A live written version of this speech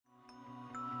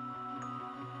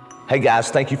Hey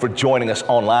guys, thank you for joining us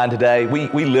online today.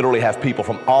 We literally have people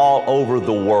from all over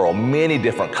the world, many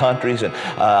different countries and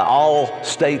all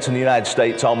states in the United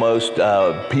States almost.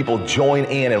 People join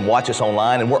in and watch us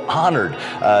online, and we're honored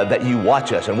that you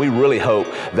watch us. And we really hope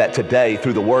that today,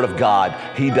 through the Word of God,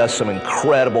 He does some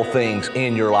incredible things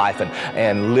in your life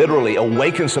and literally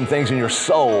awakens some things in your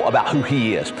soul about who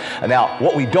He is. And now,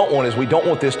 what we don't want is we don't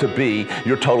want this to be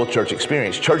your total church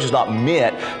experience. Church is not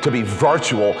meant to be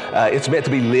virtual. It's meant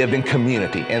to be lived in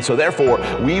community. And so therefore,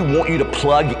 we want you to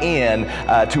plug in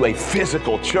to a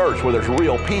physical church where there's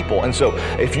real people. And so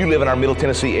if you live in our Middle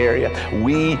Tennessee area,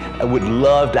 we would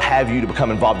love to have you to become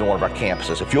involved in one of our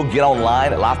campuses. If you'll get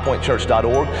online at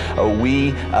lifepointchurch.org,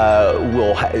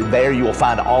 there you will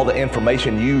find all the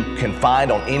information you can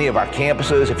find on any of our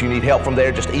campuses. If you need help from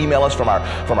there, just email us from our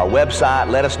website.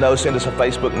 Let us know, send us a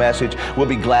Facebook message. We'll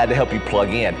be glad to help you plug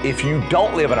in. If you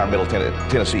don't live in our Middle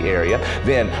Tennessee area,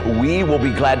 then we will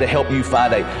be glad to help you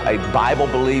find a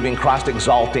Bible-believing,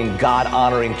 Christ-exalting,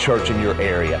 God-honoring church in your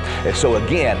area. And so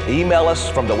again, email us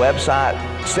from the website,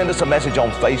 send us a message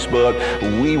on Facebook.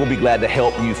 We will be glad to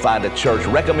help you find a church,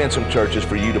 recommend some churches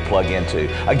for you to plug into.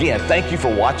 Again, thank you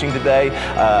for watching today.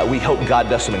 We hope God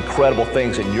does some incredible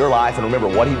things in your life. And remember,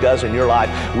 what He does in your life,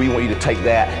 we want you to take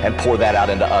that and pour that out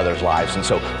into others' lives. And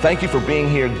so thank you for being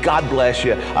here. God bless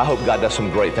you. I hope God does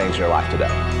some great things in your life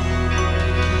today.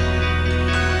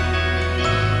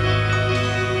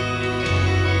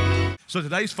 So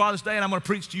today's Father's Day, and I'm going to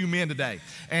preach to you men today.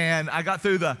 And I got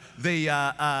through about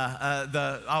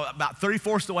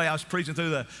 3/4 the way I was preaching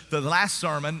through the last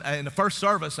sermon. In the first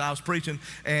service, I was preaching,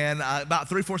 and about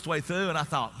 3/4 the way through, and I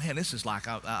thought, man, this is like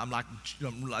I'm like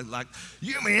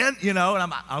you men, you know.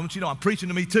 And I want you to know I'm preaching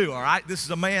to me too. All right, this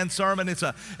is a man sermon.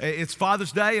 It's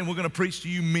Father's Day, and we're going to preach to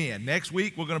you men. Next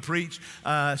week, we're going to preach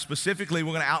specifically.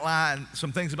 We're going to outline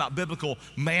some things about biblical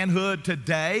manhood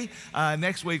today.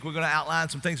 Next week, we're going to outline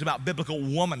some things about biblical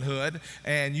womanhood,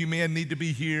 and you men need to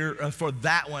be here for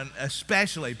that one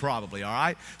especially, probably. All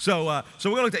right, so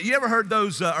we're gonna look at, you ever heard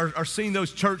those or seen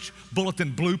those church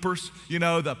bulletin bloopers, you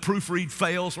know, the proofread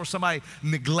fails, where somebody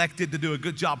neglected to do a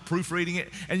good job proofreading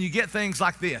it, and you get things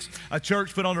like this. A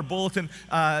church put on their bulletin,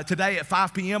 today at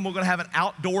 5 p.m. we're gonna have an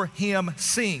outdoor hymn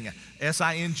sing,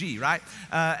 S-I-N-G, right?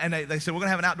 And they said, we're going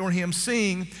to have an outdoor hymn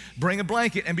sing, bring a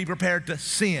blanket, and be prepared to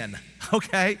sin.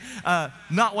 Okay?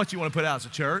 Not what you want to put out as a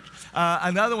church.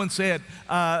 Another one said,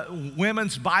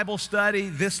 women's Bible study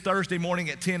this Thursday morning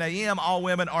at 10 a.m. All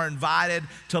women are invited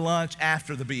to lunch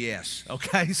after the BS.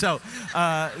 Okay? So,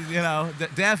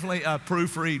 definitely a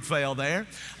proofread fail there.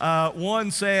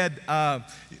 One said,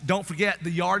 don't forget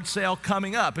the yard sale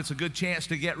coming up. It's a good chance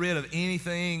to get rid of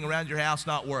anything around your house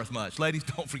not worth much. Ladies,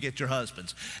 don't forget your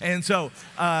husbands. And so,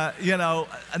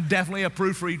 definitely a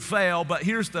proofread fail. But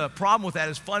here's the problem with that.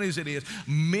 As funny as it is,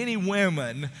 many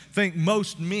women think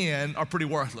most men are pretty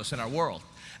worthless in our world.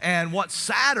 And what's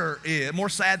more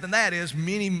sad than that is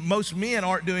most men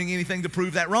aren't doing anything to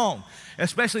prove that wrong,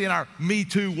 especially in our Me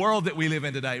Too world that we live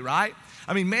in today, right?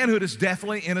 I mean, manhood is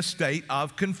definitely in a state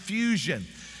of confusion.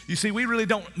 You see, we really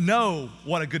don't know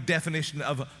what a good definition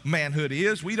of manhood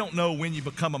is. We don't know when you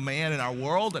become a man in our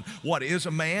world, and what is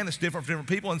a man. It's different for different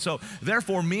people. And so,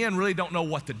 therefore, men really don't know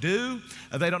what to do.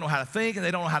 They don't know how to think, and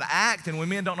they don't know how to act. And when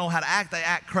men don't know how to act, they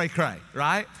act cray-cray,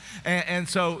 right? And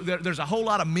so there's a whole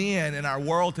lot of men in our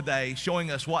world today showing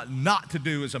us what not to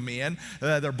do as a man.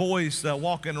 They're boys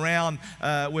walking around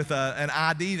with an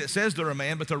ID that says they're a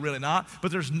man, but they're really not.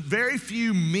 But there's very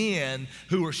few men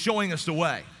who are showing us the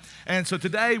way. And so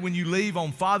today, when you leave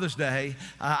on Father's Day,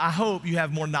 I hope you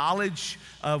have more knowledge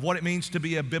of what it means to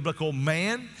be a biblical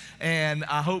man, and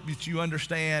I hope that you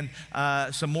understand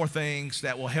some more things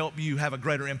that will help you have a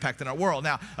greater impact in our world.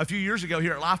 Now, a few years ago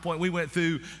here at LifePoint, we went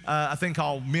through a thing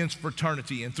called men's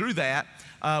fraternity, and through that,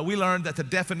 we learned that the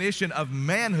definition of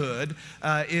manhood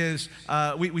is,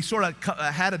 we sort of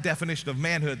had a definition of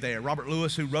manhood there. Robert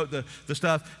Lewis, who wrote the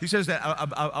stuff, he says that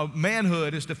a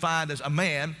manhood is defined as a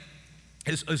man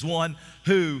is one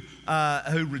who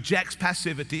rejects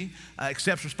passivity,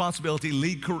 accepts responsibility,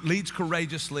 leads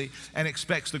courageously, and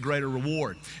expects the greater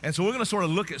reward. And so we're going to sort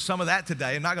of look at some of that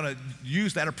today. I'm not going to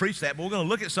use that or preach that, but we're going to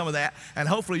look at some of that, and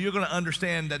hopefully you're going to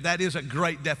understand that that is a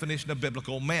great definition of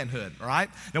biblical manhood, all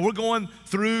right? Now, we're going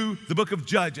through the book of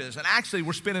Judges, and actually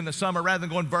we're spending the summer, rather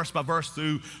than going verse by verse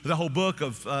through the whole book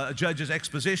of Judges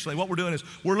expositionally, what we're doing is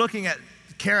we're looking at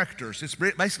characters. It's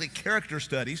basically character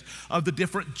studies of the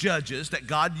different judges that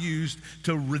God used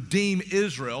to redeem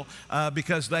Israel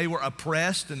because they were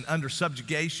oppressed and under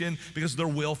subjugation because of their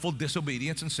willful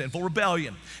disobedience and sinful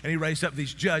rebellion. And he raised up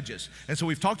these judges. And so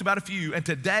we've talked about a few. And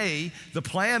today, the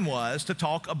plan was to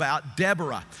talk about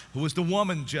Deborah, who was the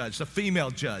woman judge, the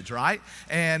female judge, right?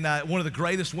 And one of the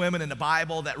greatest women in the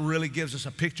Bible that really gives us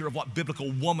a picture of what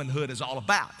biblical womanhood is all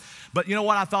about. But you know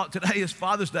what? I thought today is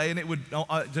Father's Day, and it would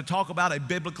to talk about a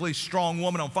biblically strong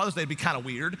woman on Father's Day would be kind of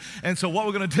weird. And so what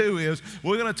we're going to do is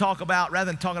we're going to talk about,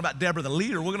 rather than talking about Deborah the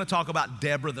leader, we're going to talk about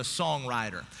Deborah the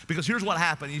songwriter. Because here's what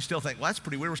happened. You still think, well, that's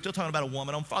pretty weird. We're still talking about a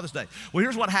woman on Father's Day. Well,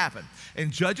 here's what happened.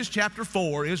 In Judges chapter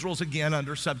 4, Israel's again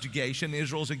under subjugation.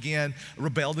 Israel's again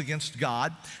rebelled against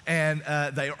God, and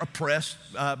they are oppressed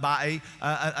by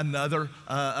another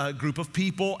group of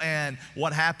people. And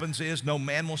what happens is no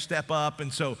man will step up,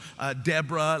 and so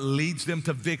Deborah leads them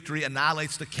to victory,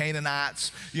 annihilates the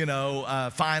Canaanites.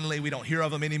 Finally, we don't hear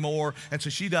of them anymore. And so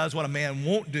she does what a man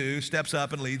won't do, steps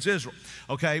up and leads Israel.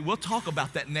 Okay, we'll talk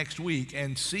about that next week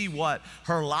and see what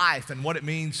her life and what it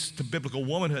means to biblical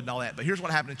womanhood and all that. But here's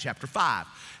what happened in chapter 5.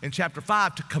 In chapter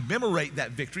 5, to commemorate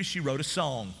that victory, she wrote a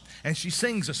song. And she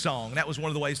sings a song. That was one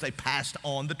of the ways they passed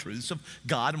on the truths of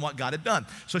God and what God had done.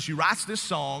 So she writes this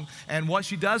song, and what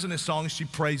she does in this song is she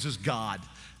praises God,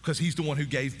 because he's the one who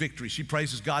gave victory. She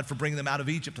praises God for bringing them out of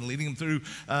Egypt and leading them through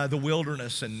the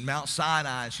wilderness and Mount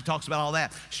Sinai. And she talks about all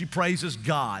that. She praises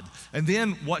God. And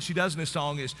then what she does in this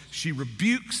song is she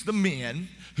rebukes the men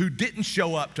who didn't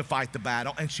show up to fight the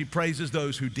battle, and she praises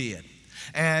those who did.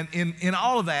 And in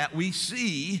all of that, we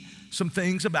see some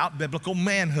things about biblical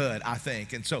manhood, I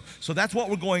think. And so that's what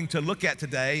we're going to look at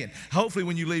today. And hopefully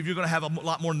when you leave, you're going to have a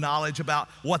lot more knowledge about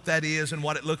what that is and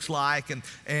what it looks like and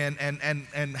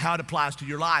how it applies to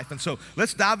your life. And so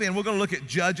let's dive in. We're going to look at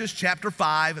Judges chapter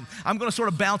 5. And I'm going to sort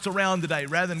of bounce around today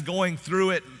rather than going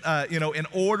through it in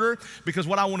order, because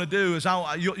what I want to do is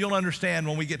you'll understand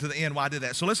when we get to the end why I did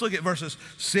that. So let's look at verses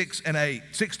 6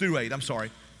 through 8.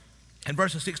 In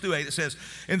verses 6 through 8, it says,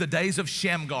 in the days of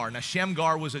Shamgar. Now,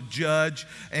 Shamgar was a judge,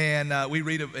 and we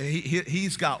read,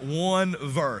 he's got one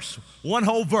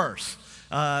whole verse.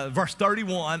 Verse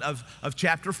 31 of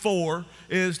chapter 4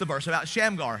 is the verse about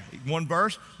Shamgar. One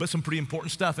verse, but some pretty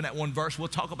important stuff in that one verse. We'll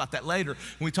talk about that later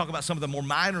when we talk about some of the more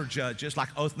minor judges like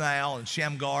Othniel and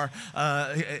Shamgar.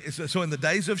 So in the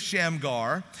days of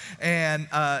Shamgar, and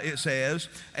it says,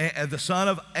 the son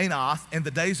of Anath, in the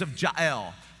days of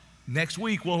Jael. Next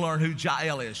week, we'll learn who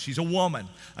Jael is. She's a woman,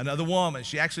 another woman.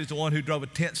 She actually is the one who drove a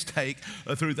tent stake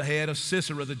through the head of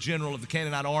Sisera, the general of the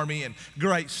Canaanite army, and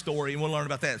great story, and we'll learn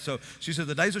about that. So she said,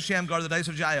 the days of Shamgar, the days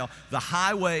of Jael, the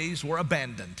highways were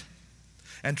abandoned,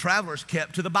 and travelers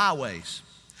kept to the byways.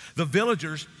 The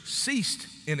villagers ceased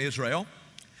in Israel.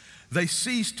 They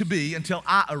ceased to be until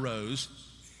I arose.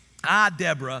 I,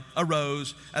 Deborah,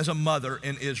 arose as a mother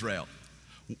in Israel.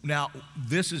 Now,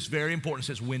 this is very important. It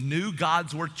says, when new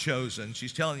gods were chosen,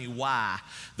 she's telling you why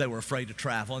they were afraid to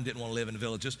travel and didn't want to live in the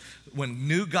villages. When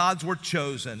new gods were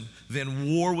chosen, then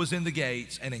war was in the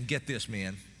gates, and then get this,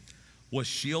 men, was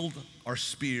shield or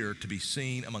spear to be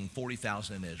seen among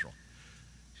 40,000 in Israel.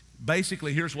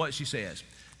 Basically, here's what she says.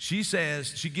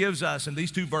 She gives us in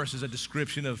these two verses a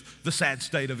description of the sad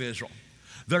state of Israel.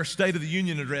 Their State of the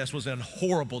Union address was in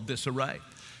horrible disarray.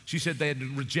 She said they had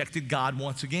rejected God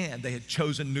once again. They had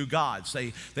chosen new gods.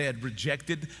 They had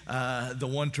rejected the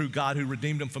one true God who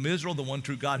redeemed them from Israel, the one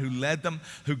true God who led them,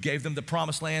 who gave them the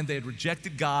promised land. They had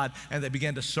rejected God, and they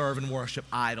began to serve and worship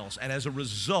idols. And as a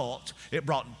result, it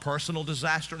brought personal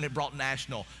disaster and it brought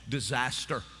national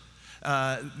disaster.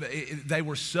 They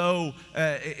were so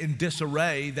in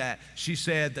disarray that she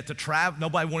said that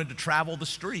nobody wanted to travel the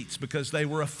streets because they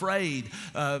were afraid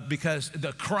because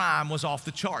the crime was off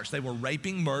the charts. They were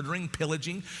raping, murdering,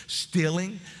 pillaging,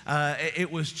 stealing.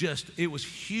 It was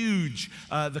huge.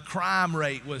 The crime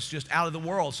rate was just out of the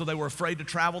world. So they were afraid to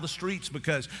travel the streets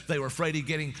because they were afraid of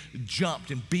getting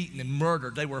jumped and beaten and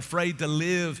murdered. They were afraid to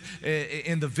live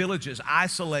in the villages,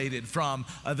 isolated from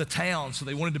the town. So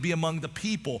they wanted to be among the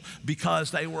people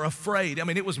because they were afraid. I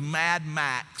mean, it was Mad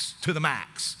Max to the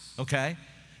max, okay?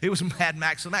 It was Mad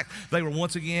Max to the max. They were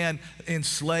once again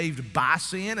enslaved by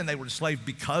sin, and they were enslaved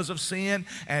because of sin,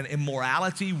 and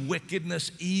immorality,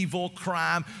 wickedness, evil,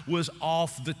 crime was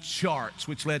off the charts,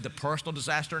 which led to personal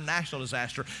disaster and national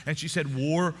disaster. And she said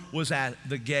war was at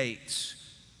the gates.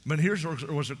 But here's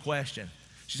was her question.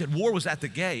 She said war was at the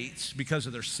gates because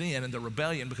of their sin and their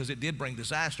rebellion, because it did bring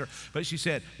disaster. But she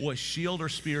said, was shield or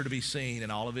spear to be seen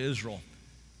in all of Israel?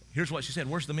 Here's what she said.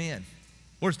 Where's the men?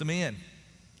 Where's the men?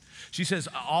 She says,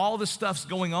 all this stuff's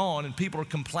going on and people are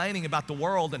complaining about the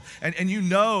world, and you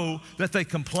know that they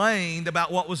complained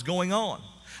about what was going on.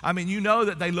 I mean, you know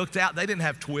that they looked out, they didn't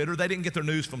have Twitter, they didn't get their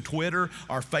news from Twitter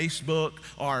or Facebook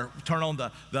or turn on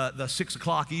the 6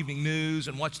 o'clock evening news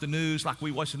and watch the news like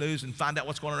we watch the news and find out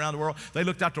what's going on around the world. They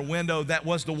looked out their window, that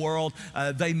was the world.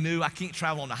 They knew I can't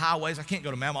travel on the highways, I can't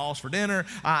go to Mama's for dinner,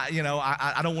 I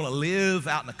don't want to live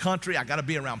out in the country, I got to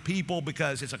be around people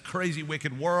because it's a crazy,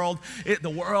 wicked world. The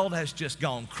world has just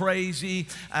gone crazy.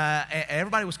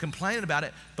 Everybody was complaining about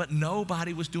it, but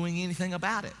nobody was doing anything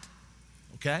about it,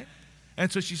 okay? And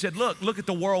so she said, look at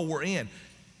the world we're in.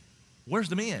 Where's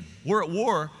the men? We're at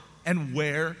war, and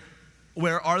where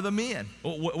are the men?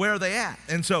 Where are they at?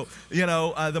 And so,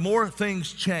 the more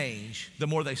things change, the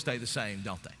more they stay the same,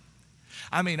 don't they?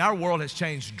 I mean, our world has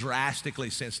changed drastically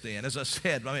since then. As I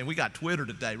said, we got Twitter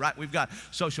today, right? We've got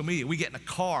social media. We get in a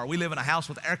car. We live in a house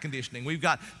with air conditioning. We've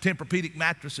got Tempur-Pedic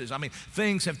mattresses. I mean,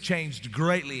 things have changed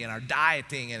greatly in our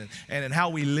dieting and in how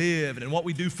we live and in what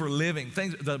we do for a living.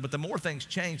 But the more things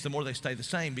change, the more they stay the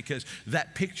same, because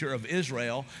that picture of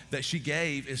Israel that she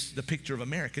gave is the picture of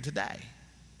America today.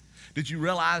 Did you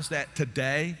realize that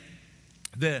today,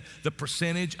 the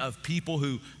percentage of people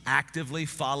who actively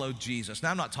follow Jesus.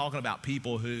 Now, I'm not talking about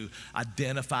people who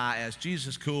identify as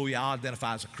Jesus is cool, yeah, I'll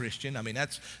identify as a Christian. I mean,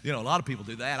 that's, a lot of people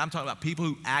do that. I'm talking about people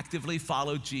who actively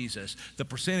follow Jesus. The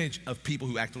percentage of people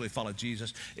who actively follow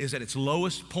Jesus is at its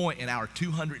lowest point in our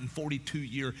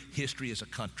 242-year history as a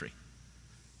country.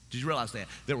 Did you realize that?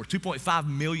 There were 2.5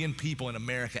 million people in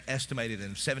America estimated in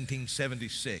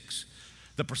 1776.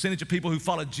 The percentage of people who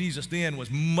followed Jesus then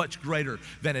was much greater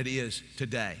than it is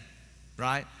today,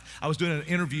 right? I was doing an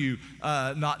interview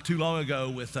not too long ago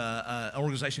with an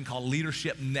organization called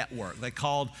Leadership Network. We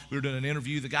were doing an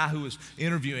interview. The guy who was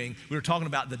interviewing, we were talking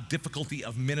about the difficulty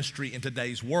of ministry in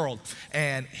today's world.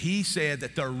 And he said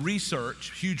that their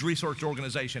research, huge research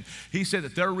organization, he said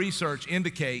that their research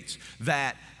indicates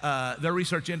that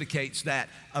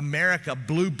America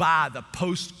blew by the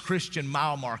post-Christian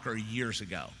mile marker years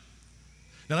ago.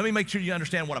 Now, let me make sure you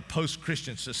understand what a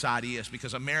post-Christian society is,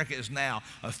 because America is now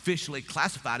officially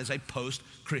classified as a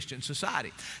post-Christian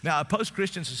society. Now, a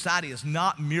post-Christian society is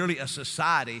not merely a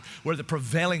society where the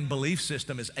prevailing belief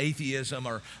system is atheism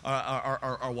or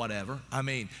whatever. I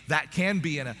mean, that can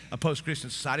be in a post-Christian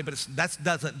society, but that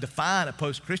doesn't define a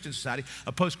post-Christian society.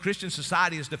 A post-Christian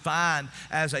society is defined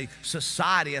as a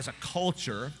society, as a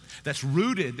culture that's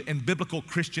rooted in biblical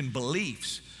Christian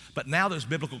beliefs. But now those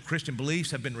biblical Christian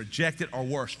beliefs have been rejected, or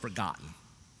worse, forgotten.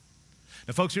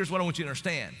 Now, folks, here's what I want you to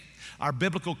understand. Our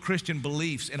biblical Christian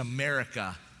beliefs in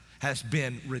America has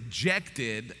been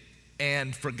rejected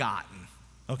and forgotten,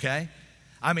 okay?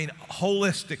 I mean,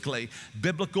 holistically,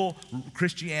 biblical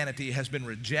Christianity has been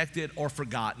rejected or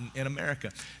forgotten in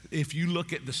America. If you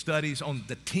look at the studies on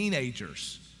the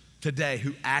teenagers today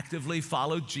who actively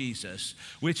follow Jesus,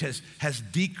 which has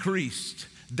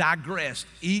digressed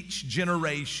each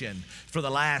generation for the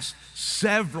last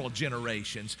several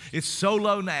generations. It's so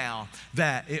low now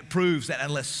that it proves that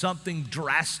unless something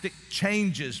drastic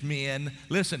changes, men,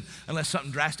 listen, unless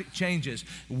something drastic changes,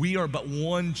 we are but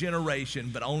one generation,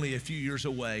 but only a few years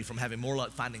away from having more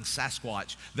luck finding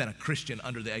Sasquatch than a Christian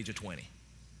under the age of 20.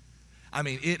 I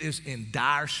mean, it is in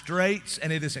dire straits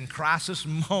and it is in crisis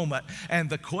moment. And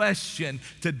the question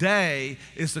today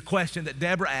is the question that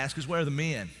Deborah asked, is where are the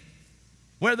men?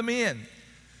 Where are the men?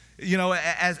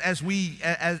 As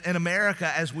in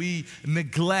America, as we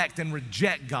neglect and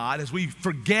reject God, as we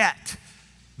forget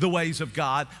the ways of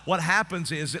God, what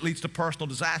happens is it leads to personal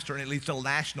disaster and it leads to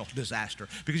national disaster.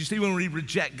 Because you see, when we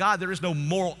reject God, there is no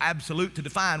moral absolute to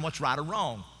define what's right or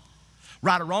wrong.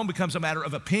 Right or wrong becomes a matter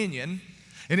of opinion.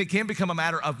 And it can become a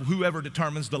matter of whoever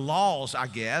determines the laws, I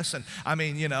guess. And I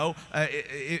mean,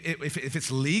 if it's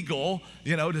legal,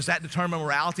 does that determine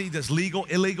morality? Does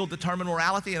illegal determine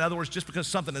morality? In other words, just because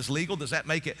something is legal, does that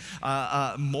make it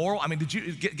moral? I mean, did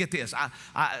you get this?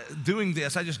 Doing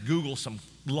this, I just Googled some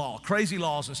crazy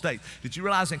laws in states. Did you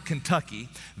realize in Kentucky,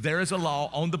 there is a law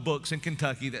on the books in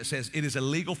Kentucky that says it is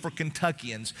illegal for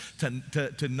Kentuckians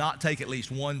to not take at least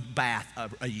one bath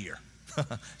a year?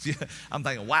 I'm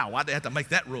thinking, wow, why'd they have to make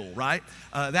that rule, right?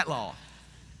 That law.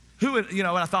 And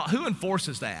I thought, who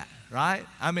enforces that, right?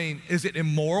 I mean, is it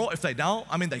immoral if they don't?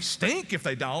 I mean, they stink if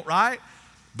they don't, right?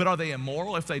 But are they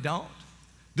immoral if they don't?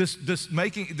 Is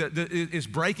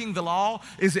breaking the law,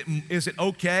 is it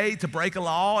okay to break a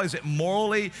law? Is it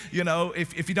morally,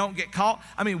 if you don't get caught?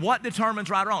 I mean, what determines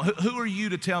right or wrong? Who are you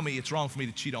to tell me it's wrong for me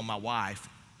to cheat on my wife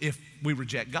if we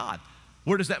reject God?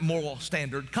 Where does that moral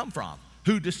standard come from?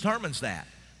 Who determines that?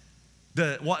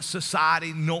 What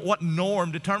society, what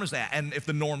norm determines that? And if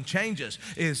the norm changes,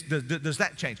 does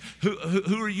that change?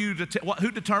 Who are you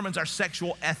who determines our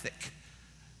sexual ethic,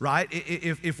 right?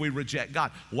 If we reject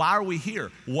God, why are we here?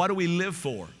 What do we live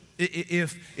for?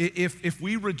 If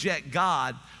we reject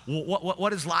God,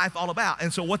 what is life all about?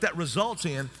 And so what that results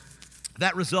in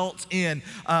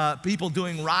people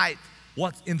doing right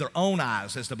what's in their own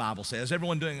eyes, as the Bible says.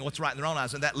 Everyone doing what's right in their own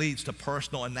eyes, and that leads to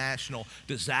personal and national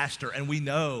disaster. And we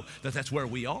know that that's where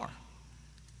we are.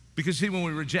 Because see, when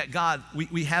we reject God,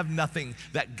 we have nothing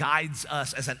that guides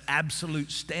us as an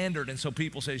absolute standard. And so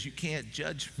people says, you can't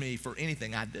judge me for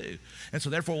anything I do. And so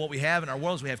therefore what we have in our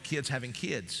world is we have kids having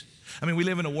kids. I mean, we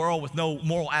live in a world with no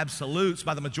moral absolutes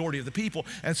by the majority of the people.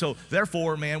 And so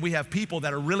therefore, man, we have people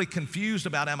that are really confused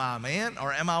about, am I a man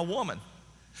or am I a woman?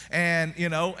 And,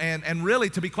 and really,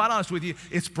 to be quite honest with you,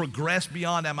 it's progressed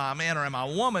beyond am I a man or am I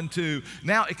a woman to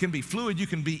now it can be fluid. You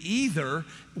can be either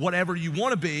whatever you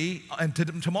want to be, and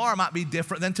tomorrow might be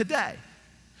different than today.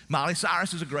 Miley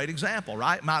Cyrus is a great example,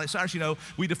 right? Miley Cyrus,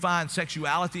 we define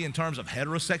sexuality in terms of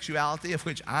heterosexuality, of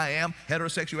which I am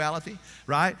heterosexuality,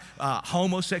 right?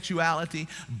 Homosexuality,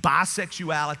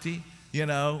 bisexuality.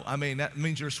 That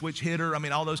means you're a switch hitter.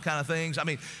 All those kind of things.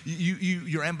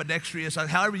 You're ambidextrous,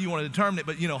 however you want to determine it,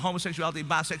 but, homosexuality,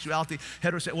 bisexuality,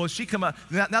 heterosexuality. Well, she come up,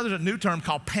 now there's a new term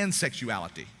called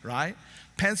pansexuality, right?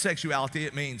 Pansexuality,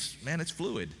 it means, man, it's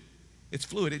fluid. It's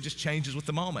fluid. It just changes with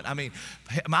the moment.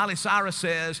 Miley Cyrus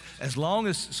says, as long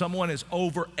as someone is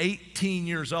over 18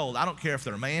 years old, I don't care if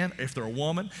they're a man, if they're a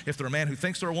woman, if they're a man who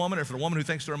thinks they're a woman, or if they're a woman who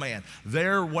thinks they're a man.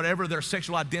 Whatever their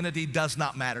sexual identity does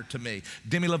not matter to me.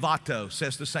 Demi Lovato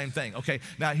says the same thing. Okay,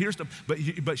 now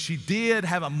but she did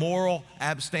have a moral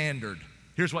standard.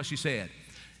 Here's what she said.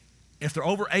 If they're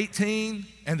over 18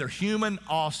 and they're human,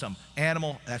 awesome.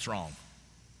 Animal, that's wrong.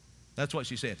 That's what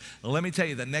she said. Well, let me tell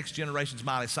you, the next generation's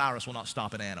Miley Cyrus will not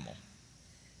stop an animal.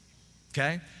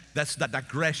 Okay? That's the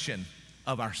digression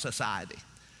of our society.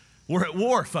 We're at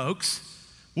war, folks.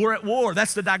 We're at war.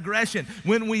 That's the digression.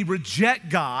 When we reject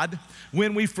God,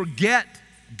 when we forget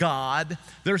God,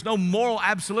 there's no moral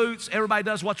absolutes. Everybody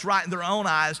does what's right in their own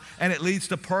eyes, and it leads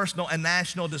to personal and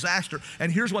national disaster.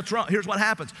 And here's what's wrong. Here's what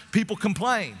happens. People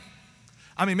complain.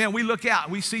 We look out,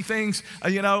 we see things,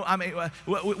 we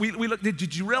look,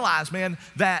 did you realize, man,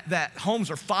 that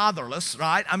homes are fatherless,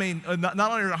 right? Not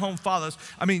only are homes fatherless,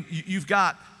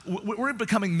 we're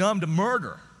becoming numb to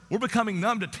murder. We're becoming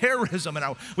numb to terrorism.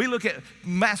 And we look at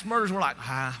mass murders, we're like,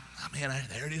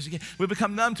 there it is again. We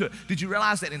become numb to it. Did you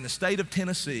realize that in the state of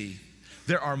Tennessee,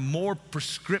 there are more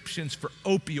prescriptions for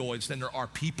opioids than there are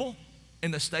people in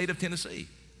the state of Tennessee?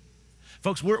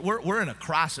 Folks, we're in a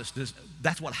crisis.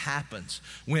 That's what happens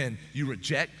when you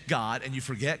reject God and you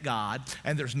forget God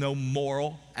and there's no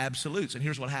moral absolutes. And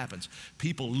here's what happens.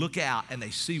 People look out and they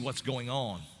see what's going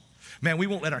on. Man, we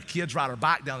won't let our kids ride our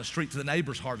bike down the street to the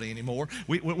neighbors hardly anymore.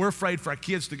 We're afraid for our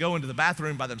kids to go into the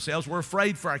bathroom by themselves. We're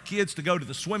afraid for our kids to go to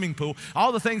the swimming pool.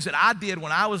 All the things that I did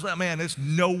when I was, man, there's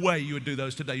no way you would do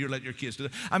those today. You're letting your kids do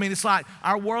that. It's like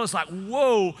our world is like,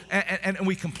 whoa, and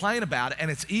we complain about it,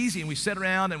 and it's easy, and we sit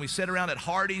around at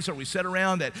Hardee's, or we sit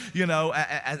around at,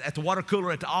 at the water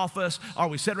cooler at the office, or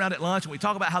we sit around at lunch, and we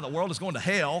talk about how the world is going to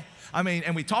hell.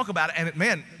 And we talk about it, and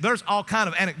man, there's all kind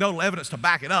of anecdotal evidence to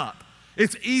back it up.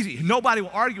 It's easy. Nobody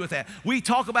will argue with that. We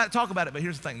talk about it, but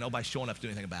here's the thing. Nobody's showing up to do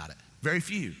anything about it. Very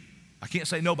few. I can't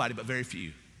say nobody, but very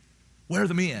few. Where are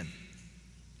the men?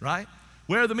 Right?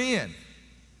 Where are the men?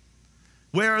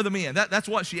 Where are the men? That's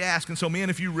what she asked. And so, men,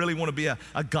 if you really want to be a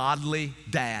godly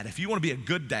dad, if you want to be a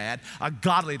good dad, a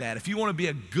godly dad, if you want to be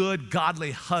a good,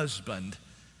 godly husband,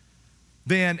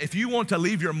 then if you want to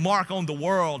leave your mark on the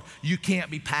world, you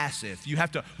can't be passive. You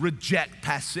have to reject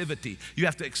passivity. You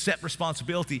have to accept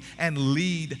responsibility and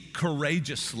lead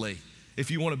courageously if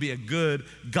you want to be a good,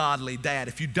 godly dad.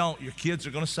 If you don't, your kids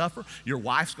are going to suffer. Your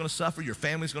wife's going to suffer. Your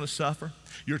family's going to suffer.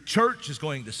 Your church is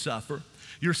going to suffer.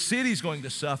 Your city's going to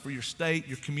suffer. Your state,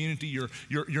 your community,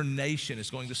 your nation is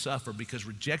going to suffer, because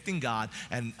rejecting God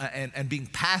and being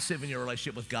passive in your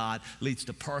relationship with God leads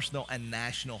to personal and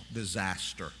national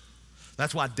disaster.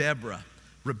 That's why Deborah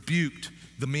rebuked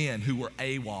the men who were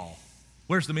AWOL.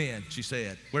 Where's the men, she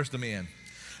said. Where's the men?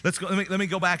 Let's go. Let me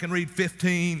go back and read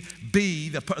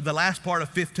 15b, the last part of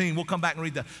 15. We'll come back and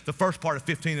read the first part of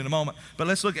 15 in a moment. But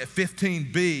let's look at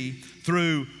 15b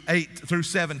through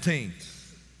 17.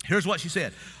 Here's what she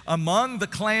said. Among the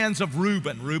clans of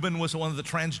Reuben, Reuben was one of the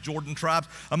Transjordan tribes.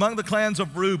 Among the clans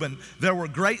of Reuben, there were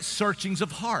great searchings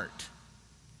of heart.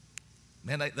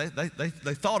 Man,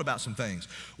 they thought about some things.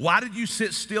 Why did you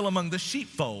sit still among the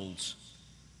sheepfolds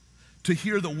to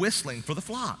hear the whistling for the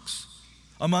flocks?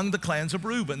 Among the clans of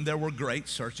Reuben, there were great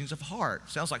searchings of heart.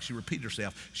 Sounds like she repeated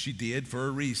herself. She did for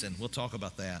a reason. We'll talk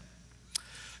about that.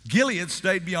 Gilead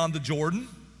stayed beyond the Jordan.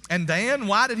 And Dan,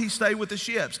 why did he stay with the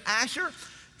ships?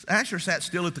 Asher sat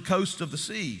still at the coast of the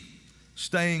sea,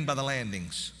 staying by the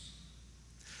landings.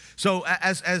 So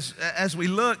as we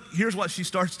look, here's what she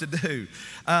starts to do.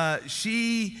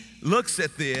 She looks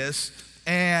at this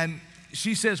and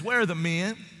she says, where are the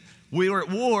men? We were at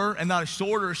war and not a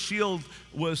sword or a shield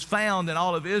was found in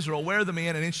all of Israel. Where are the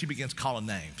men? And then she begins calling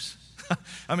names.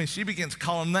 She begins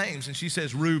calling names and she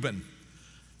says, Reuben.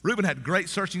 Reuben had great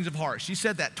searchings of heart. She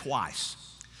said that twice.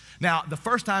 Now, the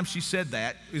first time she said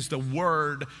that is the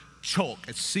word chok.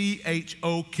 It's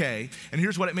C-H-O-K. And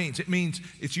here's what it means. It means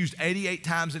it's used 88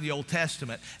 times in the Old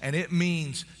Testament, and it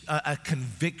means a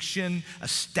conviction, a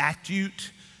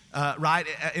statute, right?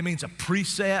 It means a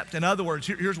precept. In other words,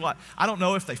 here's what. I don't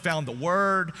know if they found the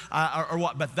word or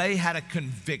what, but they had a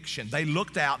conviction. They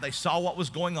looked out. They saw what was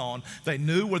going on. They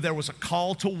knew where there was a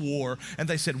call to war, and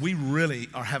they said, we really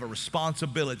have a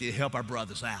responsibility to help our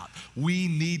brothers out. We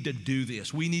need to do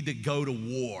this. We need to go to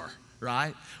war.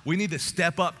 Right? We need to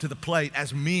step up to the plate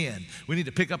as men. We need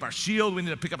to pick up our shield, we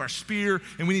need to pick up our spear,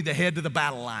 and we need to head to the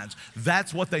battle lines.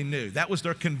 That's what they knew. That was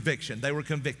their conviction. They were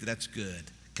convicted. That's good.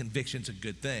 Conviction's a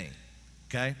good thing,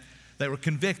 okay? They were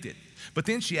convicted. But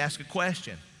then she asked a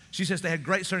question. She says they had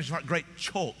great searching heart, great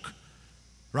chok,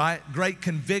 right? Great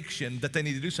conviction that they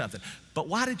need to do something. But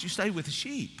why did you stay with the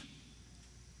sheep?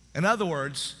 In other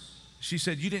words, she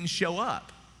said, you didn't show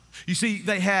up. You see,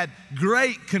 they had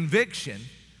great conviction.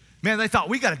 Man, they thought,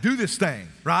 we got to do this thing,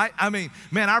 right?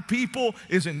 Our people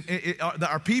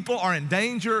are in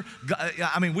danger.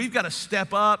 We've got to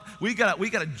step up. We got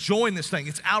to join this thing.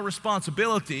 It's our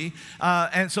responsibility.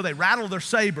 And so they rattled their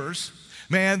sabers.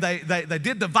 Man, they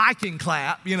did the Viking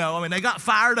clap, they got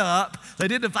fired up. They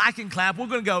did the Viking clap. We're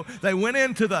going to go. They went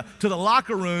into the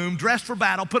locker room, dressed for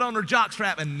battle, put on their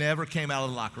jockstrap, and never came out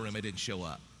of the locker room. They didn't show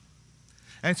up.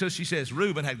 And so she says,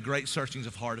 Reuben had great searchings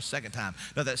of heart a second time.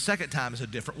 Now, that second time is a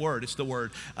different word. It's the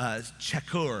word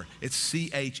chekur. It's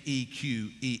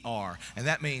C-H-E-Q-E-R. And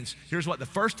that means, here's what the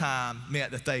first time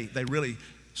meant, that they really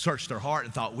searched their heart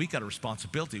and thought, we got a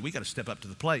responsibility. We got to step up to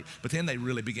the plate. But then they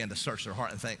really began to search their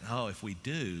heart and think, oh, if we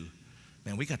do,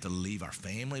 man, we got to leave our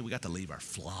family. We got to leave our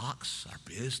flocks, our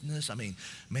business.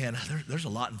 There's a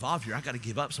lot involved here. I got to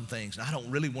give up some things. And I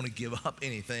don't really want to give up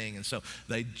anything. And so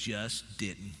they just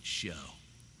didn't show.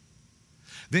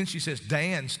 Then she says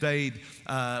Dan stayed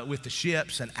with the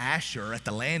ships and Asher at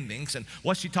the landings. And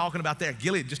what's she talking about there?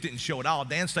 Gilead just didn't show at all.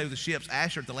 Dan stayed with the ships,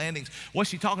 Asher at the landings. What's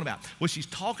she talking about? Well, she's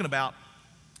talking about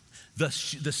the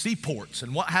seaports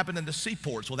and what happened in the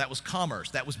seaports. Well, that was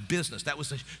commerce. That was business. That was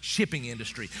the shipping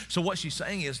industry. So what she's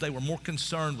saying is they were more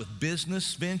concerned with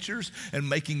business ventures and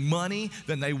making money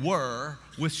than they were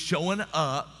with showing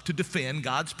up to defend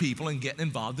God's people and getting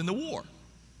involved in the war.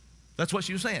 That's what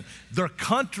she was saying. Their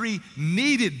country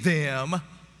needed them.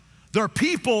 Their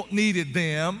people needed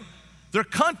them. Their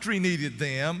country needed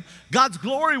them. God's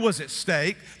glory was at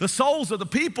stake. The souls of the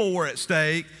people were at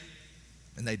stake.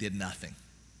 And they did nothing.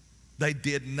 They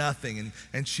did nothing.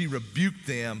 And she rebuked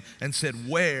them and said,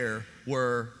 where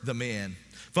were the men?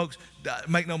 Folks,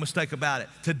 make no mistake about it.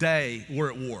 Today,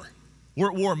 we're at war. We're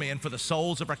at war, man, for the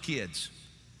souls of our kids.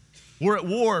 We're at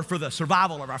war for the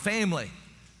survival of our family.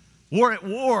 We're at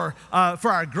war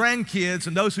for our grandkids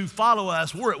and those who follow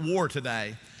us. We're at war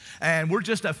today. And we're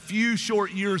just a few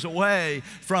short years away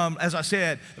from, as I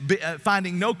said,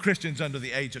 finding no Christians under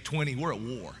the age of 20. We're at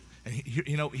war. And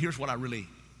here's what I really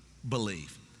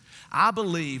believe. I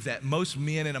believe that most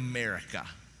men in America,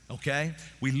 okay,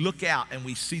 we look out and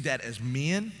we see that as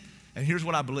men. And here's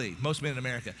what I believe. Most men in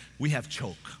America, we have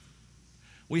chok.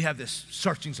 We have this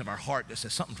searchings of our heart that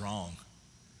says something's wrong.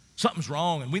 Something's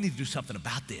wrong, and we need to do something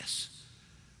about this.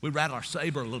 We rattle our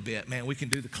saber a little bit, man. We can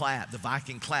do the clap, the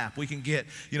Viking clap. We can get,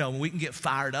 we can get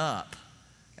fired up.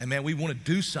 And man, we want to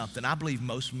do something. I believe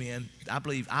most men, I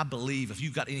believe if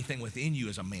you've got anything within you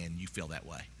as a man, you feel that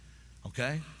way.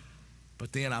 Okay?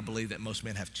 But then I believe that most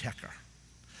men have checker.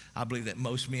 I believe that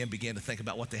most men begin to think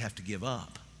about what they have to give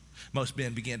up. Most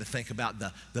men begin to think about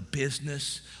the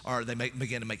business, or they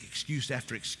begin to make excuse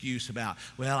after excuse about,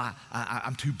 well,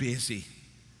 I'm too busy.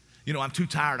 I'm too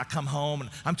tired. I come home and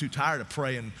I'm too tired to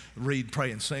pray and read,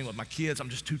 pray and sing with my kids. I'm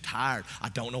just too tired. I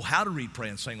don't know how to read, pray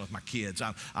and sing with my kids.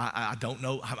 I don't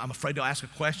know. I'm afraid to ask a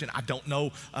question. I don't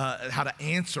know how to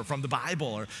answer from the Bible.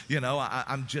 Or,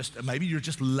 maybe you're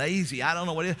just lazy. I don't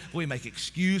know what it is. We make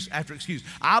excuse after excuse.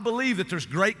 I believe that there's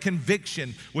great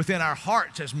conviction within our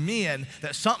hearts as men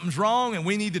that something's wrong and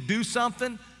we need to do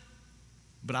something.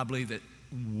 But I believe that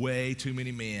way too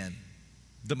many men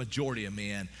The majority of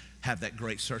men have that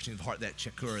great searching of the heart, that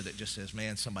chakura that just says,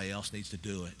 man, somebody else needs to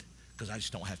do it because I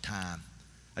just don't have time.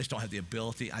 I just don't have the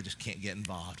ability. I just can't get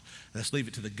involved. Let's leave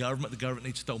it to the government. The government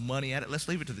needs to throw money at it. Let's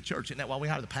leave it to the church. Isn't that what we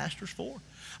hire the pastors for?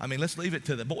 I mean, let's leave it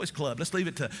to the boys club. Let's leave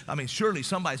it to, surely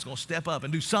somebody's going to step up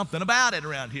and do something about it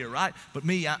around here, right? But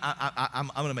me, I'm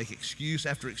going to make excuse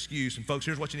after excuse. And folks,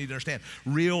 here's what you need to understand.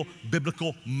 Real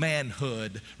biblical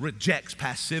manhood rejects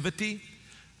passivity.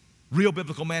 Real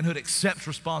biblical manhood accepts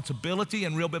responsibility,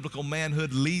 and real biblical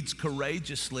manhood leads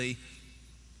courageously.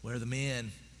 Where the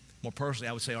men, more personally,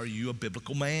 I would say, are you a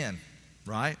biblical man,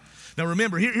 right? Now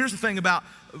remember, here's the thing about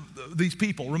these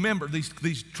people. Remember,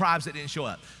 these tribes that didn't show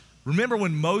up. Remember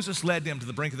when Moses led them to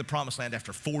the brink of the promised land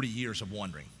after 40 years of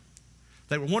wandering.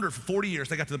 They were wandering for 40 years.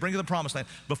 They got to the brink of the promised land.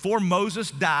 Before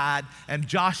Moses died and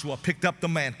Joshua picked up the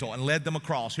mantle and led them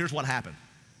across, here's what happened.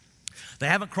 They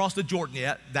haven't crossed the Jordan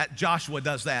yet. That Joshua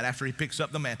does that after he picks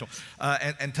up the mantle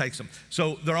and takes them.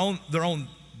 So they're on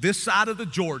this side of the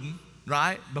Jordan,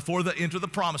 right? Before they enter the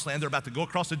promised land, they're about to go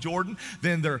across the Jordan.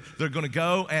 Then they're going to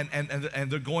go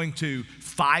and they're going to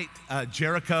fight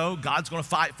Jericho. God's going to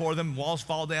fight for them. Walls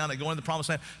fall down. They go into the promised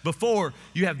land. Before,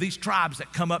 you have these tribes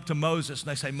that come up to Moses and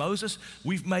they say, Moses,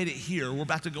 we've made it here. We're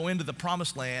about to go into the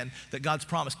promised land that God's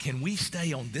promised. Can we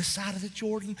stay on this side of the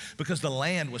Jordan? Because the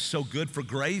land was so good for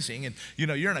grazing. And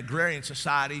you're an agrarian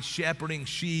society, shepherding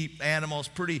sheep, animals,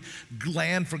 pretty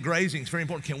land for grazing. It's very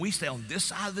important. Can we stay on this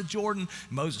side of the Jordan?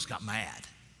 Moses got mad.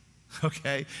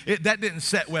 Okay, that didn't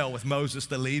set well with Moses,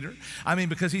 the leader.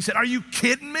 Because he said, are you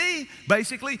kidding me?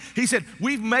 Basically, he said,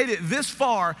 we've made it this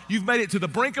far. You've made it to the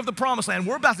brink of the promised land.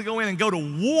 We're about to go in and go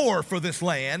to war for this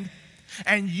land.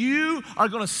 And you are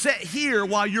going to sit here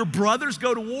while your brothers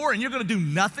go to war and you're going to do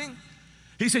nothing?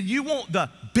 He said, you want the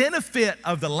benefit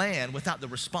of the land without the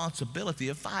responsibility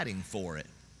of fighting for it,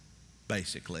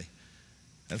 basically.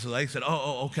 And so they said,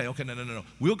 okay, no.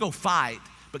 We'll go fight,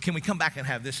 but can we come back and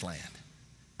have this land?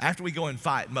 After we go and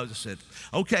fight, Moses said,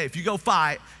 okay, if you go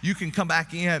fight, you can come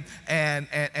back in and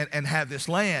have this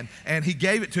land. And he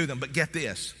gave it to them, but get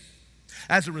this.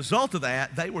 As a result of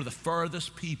that, they were the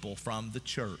furthest people from the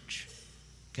church,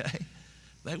 okay?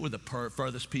 They were the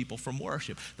furthest people from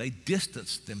worship. They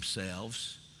distanced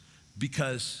themselves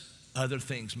because other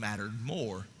things mattered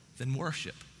more than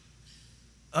worship.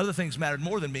 Other things mattered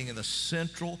more than being in the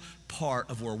central part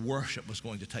of where worship was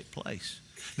going to take place.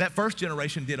 That first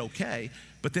generation did okay,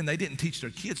 but then they didn't teach their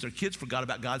kids. Their kids forgot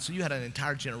about God, so you had an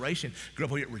entire generation grew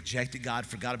up where it rejected God,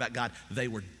 forgot about God. They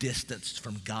were distanced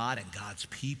from God and God's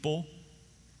people.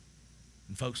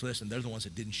 And folks, listen, they're the ones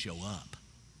that didn't show up.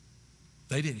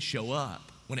 They didn't show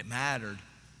up when it mattered,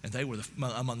 and they were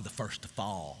among the first to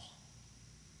fall.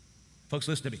 Folks,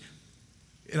 listen to me.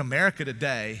 In America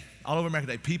today, all over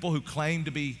America today, people who claim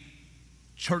to be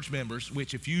church members,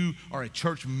 which if you are a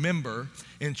church member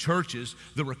in churches,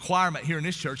 the requirement here in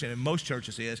this church and in most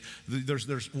churches is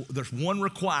there's one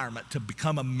requirement to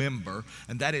become a member,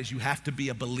 and that is you have to be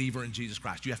a believer in Jesus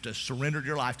Christ. You have to surrender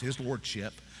your life to his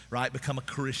lordship, right? Become a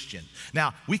Christian.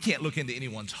 Now, we can't look into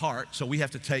anyone's heart, so we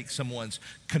have to take someone's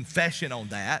confession on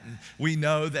that, and we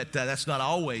know that that's not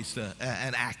always an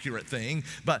accurate thing,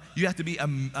 but you have to be a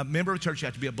member of a church, you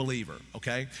have to be a believer,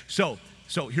 okay? So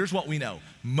here's what we know.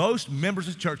 Most members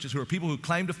of churches who are people who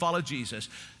claim to follow Jesus,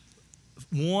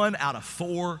 1 out of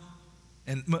 4,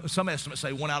 and some estimates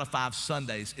say 1 out of 5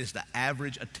 Sundays is the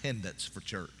average attendance for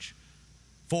church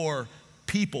for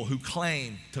people who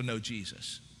claim to know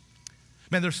Jesus.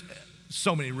 Man, there's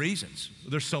so many reasons.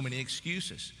 There's so many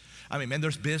excuses.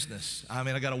 There's business.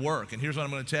 I got to work. And here's what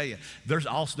I'm going to tell you. There's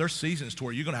seasons to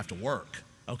where you're going to have to work,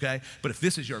 okay? But if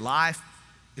this is your life,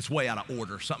 it's way out of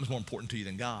order. Something's more important to you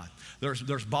than God.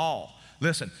 There's ball.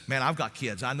 Listen, man, I've got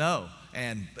kids, I know.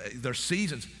 And there's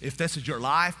seasons. If this is your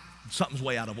life, something's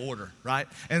way out of order, right?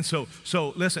 And so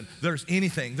listen, there's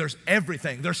anything, there's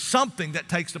everything. There's something that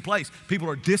takes the place. People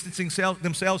are distancing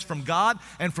themselves from God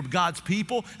and from God's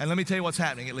people. And let me tell you what's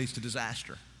happening. It leads to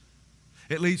disaster.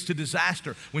 It leads to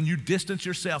disaster. When you distance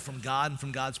yourself from God and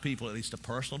from God's people, it leads to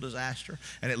personal disaster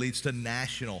and it leads to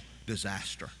national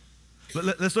disaster.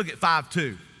 Let's look at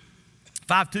 5:2.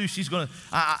 5:2, she's going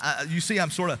to, you see I'm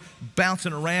sort of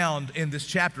bouncing around in this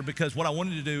chapter because what I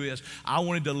wanted to do is I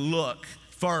wanted to look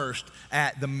first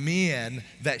at the men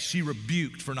that she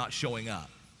rebuked for not showing up.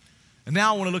 And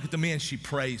now I want to look at the men she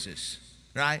praises,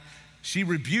 right? She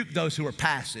rebuked those who were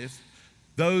passive,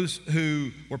 those who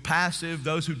were passive,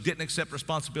 those who didn't accept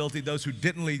responsibility, those who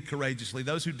didn't lead courageously,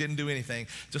 those who didn't do anything,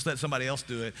 just let somebody else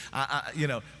do it.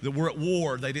 We're at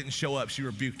war, they didn't show up, she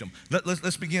rebuked them.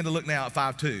 Let's begin to look now at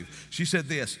 5:2. She said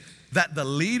this, that the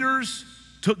leaders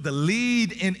took the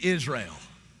lead in Israel.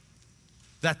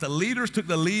 that the leaders took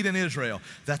the lead in Israel,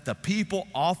 that the people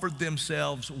offered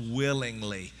themselves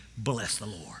willingly. Bless the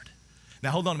Lord. Now,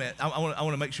 hold on a minute. I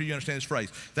want to make sure you understand this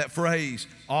phrase. That phrase,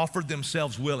 offered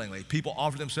themselves willingly. People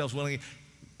offered themselves willingly.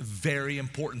 Very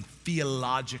important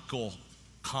theological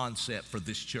concept for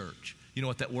this church. You know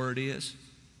what that word is?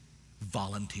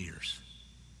 Volunteers.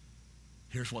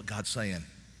 Here's what God's saying.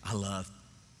 I love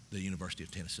the University of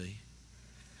Tennessee.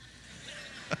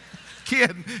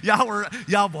 Kidding.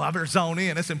 Y'all, boy, I better zone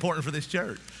in. That's important for this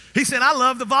church. He said, I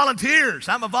love the volunteers.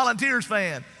 I'm a Volunteers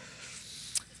fan.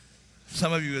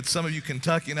 Some of you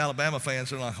Kentucky and Alabama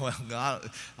fans are like, well, God,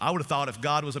 I would have thought if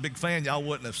God was a big fan, y'all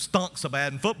wouldn't have stunk so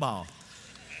bad in football.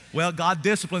 Well, God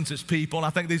disciplines his people, and I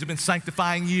think these have been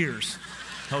sanctifying years,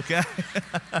 okay?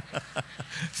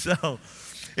 So,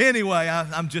 anyway,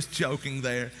 I'm just joking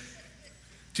there.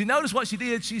 Do you notice what she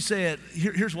did? She said,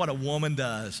 here's what a woman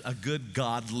does, a good,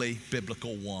 godly,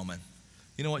 biblical woman.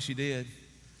 You know what she did?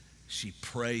 She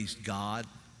praised God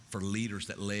for leaders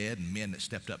that led and men that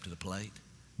stepped up to the plate.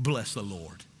 Bless the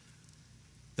Lord.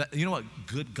 You know what?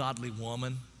 Good, godly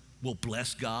woman will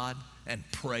bless God and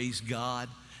praise God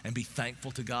and be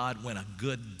thankful to God when a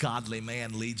good, godly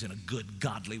man leads in a good,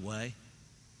 godly way.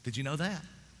 Did you know that?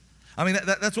 I mean,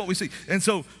 that's what we see. And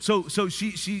so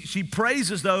she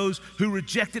praises those who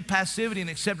rejected passivity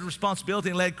and accepted responsibility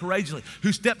and led courageously,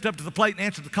 who stepped up to the plate and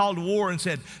answered the call to war and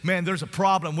said, man, there's a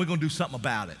problem. We're going to do something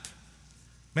about it.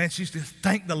 Man, she's to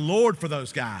thank the Lord for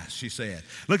those guys, she said.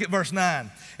 Look at verse 9.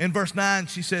 In verse 9,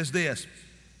 she says this,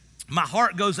 my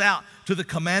heart goes out to the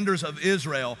commanders of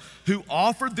Israel who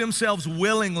offered themselves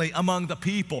willingly among the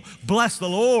people. Bless the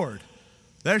Lord.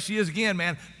 There she is again,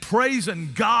 man,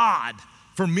 praising God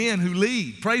for men who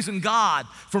lead, praising God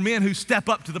for men who step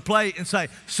up to the plate and say,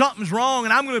 something's wrong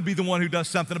and I'm going to be the one who does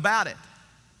something about it.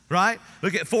 Right?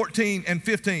 Look at 14 and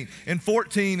 15. In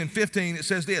 14 and 15, it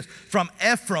says this, from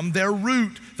Ephraim, their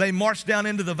route, they marched down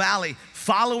into the valley,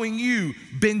 following you,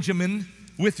 Benjamin,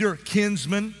 with your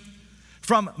kinsmen.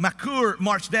 From Machir,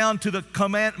 marched down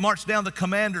the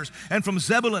commanders, and from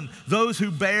Zebulun, those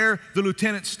who bear the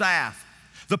lieutenant's staff.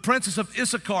 The princes of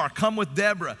Issachar come with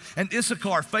Deborah, and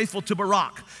Issachar, faithful to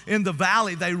Barak. In the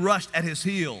valley, they rushed at his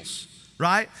heels.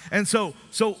 Right? And so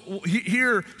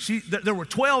here, there were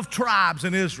 12 tribes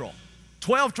in Israel,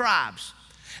 12 tribes.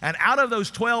 And out of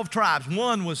those 12 tribes,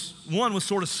 one was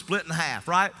sort of split in half,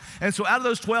 right? And so out of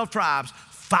those 12 tribes,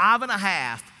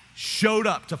 5.5 showed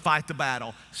up to fight the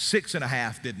battle,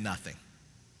 6.5 did nothing.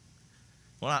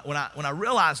 When I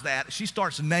realized that, she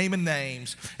starts naming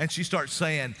names and she starts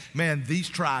saying, man, these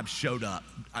tribes showed up.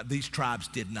 These tribes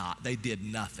did not. They did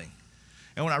nothing.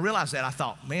 And when I realized that, I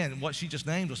thought, man, what she just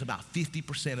named was about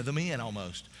 50% of the men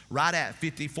almost. Right at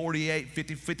 50, 48,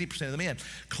 50% of the men.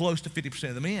 Close to 50%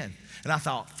 of the men. And I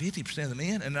thought, 50% of the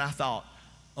men? And then I thought,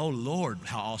 oh, Lord,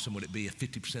 how awesome would it be if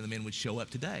 50% of the men would show up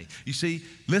today? You see,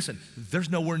 listen, there's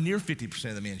nowhere near 50%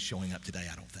 of the men showing up today,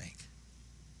 I don't think.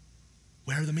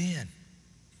 Where are the men?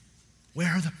 Where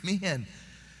are the men?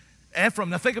 Ephraim,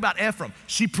 now think about Ephraim.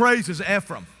 She praises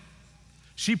Ephraim.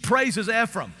 She praises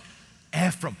Ephraim.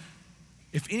 Ephraim.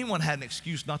 If anyone had an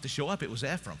excuse not to show up, it was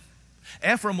Ephraim.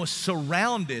 Ephraim was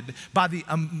surrounded by the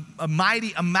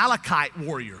mighty Amalekite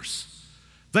warriors.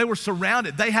 They were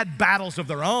surrounded. They had battles of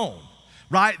their own,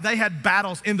 right? They had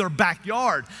battles in their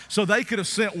backyard. So they could have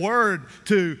sent word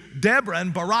to Deborah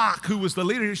and Barak, who was the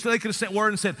leader. So they could have sent word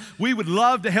and said, we would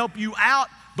love to help you out,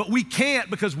 but we can't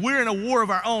because we're in a war of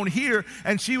our own here.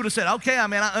 And she would have said, okay, I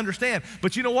mean, I understand.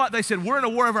 But you know what? They said, we're in a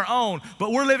war of our own,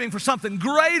 but we're living for something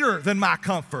greater than my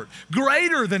comfort,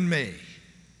 greater than me.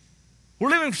 We're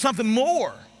living for something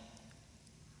more.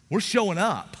 We're showing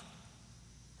up,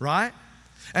 right?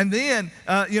 And then,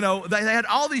 they had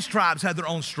all these tribes had their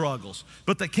own struggles,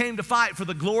 but they came to fight for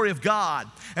the glory of God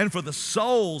and for the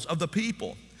souls of the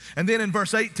people. And then in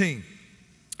verse 18,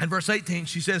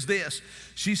 she says this.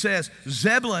 She says,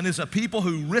 Zebulun is a people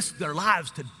who risked their lives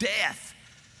to death.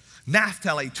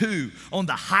 Naphtali, too, on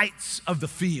the heights of the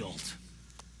field.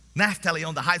 Naphtali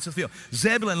on the heights of the field.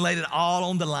 Zebulun laid it all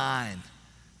on the line.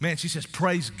 Man, she says,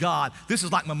 praise God. This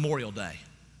is like Memorial Day,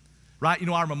 right? You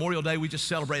know, our Memorial Day we just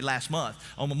celebrated last month.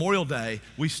 On Memorial Day,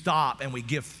 we stop and we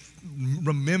give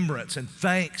remembrance and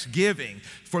thanksgiving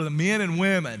for the men and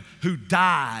women who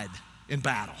died in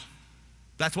battle.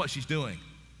 That's what she's doing.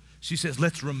 She says,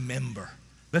 let's remember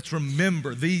Let's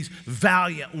remember these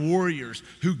valiant warriors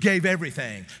who gave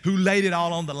everything, who laid it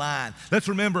all on the line. Let's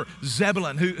remember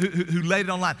Zebulun, who laid it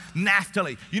on the line.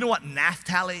 Naphtali. You know what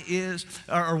Naphtali is,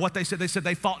 or what they said? They said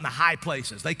they fought in the high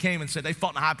places. They came and said they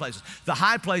fought in the high places. The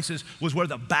high places was where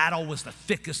the battle was the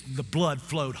thickest, the blood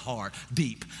flowed hard,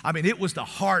 deep. I mean, it was the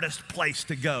hardest place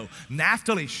to go.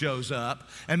 Naphtali shows up,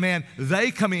 and man,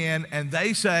 they come in and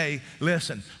they say,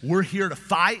 listen, we're here to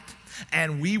fight,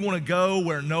 and we want to go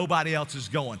where nobody else is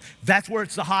going. That's where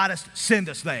it's the hottest. Send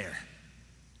us there.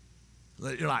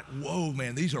 You're like, whoa,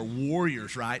 man, these are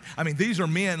warriors, right? I mean, these are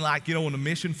men like, you know, in the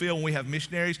mission field when we have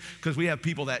missionaries, because we have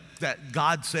people that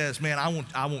God says, man, I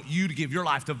want you to give your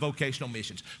life to vocational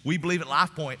missions. We believe at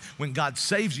LifePoint, when God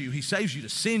saves you, he saves you to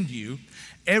send you.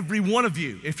 Every one of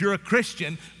you, if you're a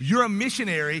Christian, you're a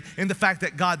missionary in the fact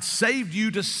that God saved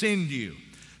you to send you.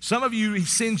 Some of you, he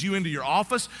sends you into your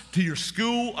office, to your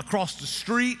school, across the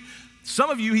street.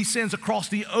 Some of you, he sends across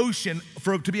the ocean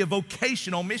to be a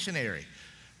vocational missionary,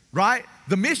 right?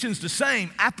 The mission's the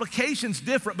same. Application's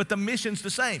different, but the mission's the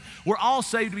same. We're all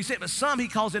saved to be sent, but some he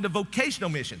calls into vocational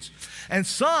missions. And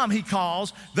some he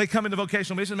calls, they come into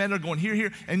vocational missions, man, they're going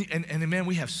here, and man,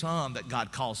 we have some that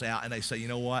God calls out and they say, you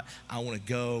know what, I want to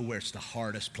go where it's the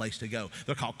hardest place to go.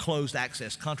 They're called closed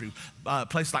access country,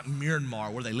 places like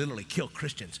Myanmar where they literally kill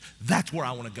Christians. That's where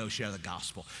I want to go share the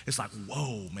gospel. It's like,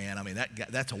 whoa, man, I mean,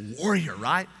 that's a warrior,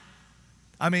 right?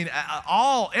 I mean,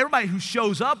 everybody who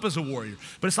shows up is a warrior.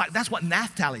 But it's like, that's what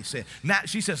Naphtali said.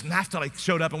 She says Naphtali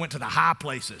showed up and went to the high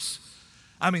places.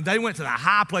 I mean, they went to the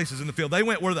high places in the field. They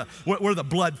went where the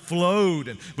blood flowed,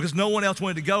 and because no one else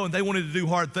wanted to go, and they wanted to do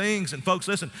hard things. And folks,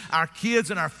 listen, our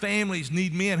kids and our families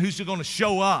need men who's going to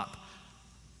show up.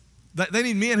 They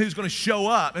need men who's going to show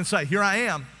up and say, here I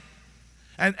am.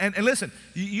 And listen,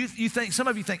 you think, some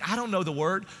of you think, I don't know the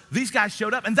word. These guys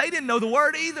showed up, and they didn't know the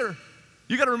word either.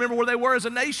 You got to remember where they were as a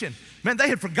nation. Man, they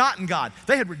had forgotten God.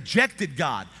 They had rejected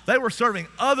God. They were serving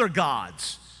other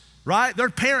gods, right? Their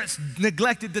parents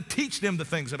neglected to teach them the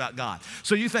things about God.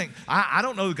 So you think, I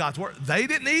don't know God's word. They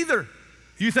didn't either.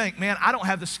 You think, man, I don't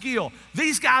have the skill.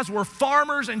 These guys were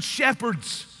farmers and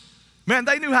shepherds. Man,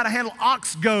 they knew how to handle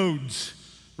ox goads,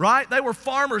 right? They were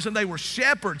farmers and they were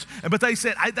shepherds. But they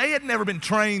said they had never been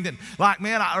trained in, like,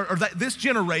 man, this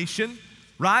generation,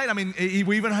 right? I mean,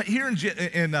 we even hear in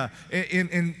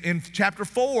chapter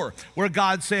 4 where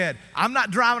God said, I'm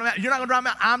not driving them out. You're not going to drive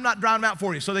them out. I'm not driving them out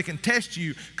for you. So they can test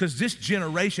you because this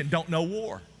generation don't know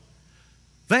war.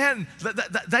 They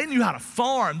knew how to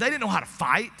farm. They didn't know how to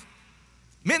fight.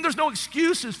 Man, there's no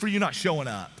excuses for you not showing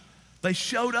up. They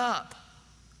showed up.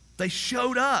 They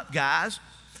showed up, guys.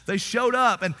 They showed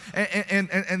up and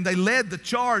they led the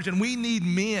charge, and we need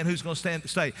men who's going to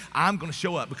say, I'm going to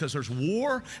show up because there's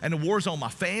war, and the war's on my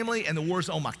family, and the war's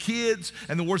on my kids,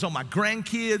 and the war's on my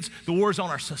grandkids, the war's on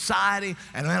our society,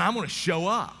 and man, I'm going to show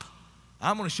up.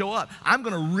 I'm going to show up. I'm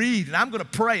going to read, and I'm going to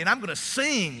pray, and I'm going to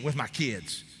sing with my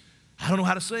kids. I don't know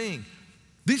how to sing.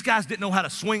 These guys didn't know how to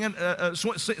swing a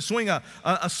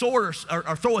sword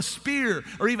or throw a spear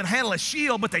or even handle a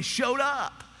shield, but they showed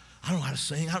up. I don't know how to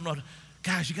sing. I don't know how to.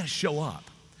 Guys, you got to show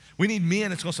up. We need men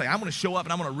that's going to say, I'm going to show up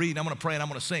and I'm going to read and I'm going to pray and I'm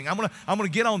going to sing. I'm going to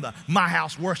get on the My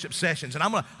House worship sessions and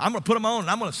I'm going to put them on and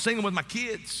I'm going to sing them with my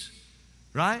kids,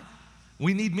 right?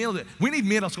 We need men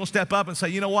that's going to step up and say,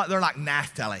 you know what? They're like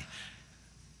Naphtali.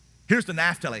 Here's the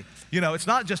Naphtali. You know, it's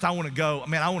not just I want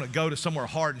to go to somewhere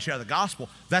hard and share the gospel.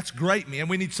 That's great, man.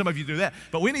 We need some of you to do that.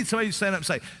 But we need somebody to stand up and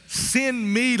say,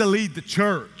 send me to lead the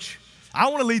church. I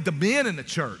want to lead the men in the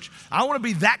church. I want to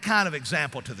be that kind of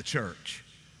example to the church.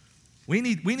 We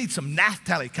need some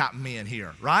Naphtali type men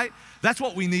here, right? That's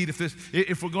what we need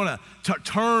if we're going to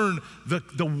turn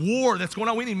the war that's going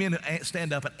on. We need men to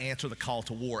stand up and answer the call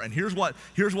to war. And here's what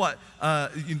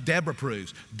Deborah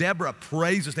proves. Deborah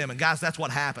praises them, and guys, that's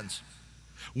what happens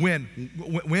when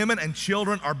women and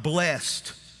children are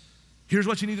blessed. Here's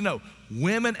what you need to know: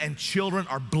 women and children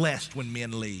are blessed when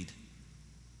men lead.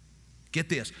 Get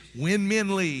this, when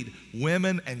men lead,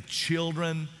 women and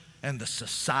children and the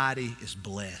society is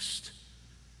blessed.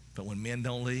 But when men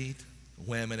don't lead,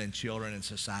 women and children and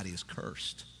society is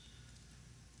cursed.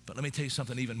 But let me tell you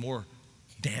something even more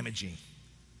damaging.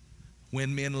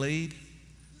 When men lead,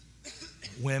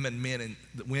 women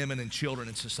and children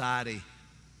and society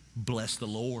bless the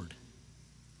Lord.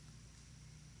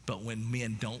 But when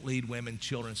men don't lead, women,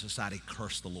 children, and society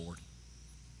curse the Lord.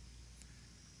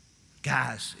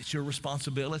 Guys, it's your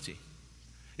responsibility.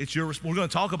 We're going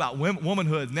to talk about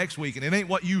womanhood next week, and it ain't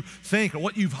what you think or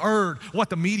what you've heard, what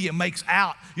the media makes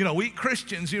out. You know, we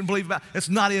Christians, you believe about. It's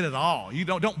not it at all. You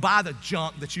don't buy the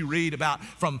junk that you read about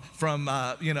from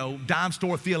dime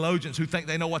store theologians who think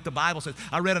they know what the Bible says.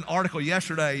 I read an article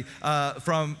yesterday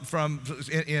from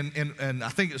I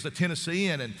think it was the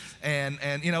Tennessean,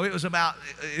 and you know, it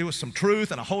was some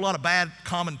truth and a whole lot of bad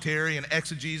commentary and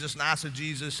exegesis and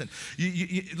eisegesis. And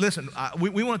you listen,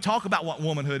 we want to talk about what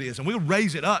womanhood is, and we'll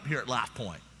raise it up here at Life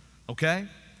Point, okay?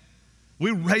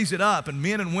 We raise it up, and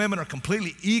men and women are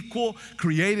completely equal,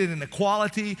 created in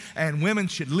equality, and women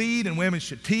should lead and women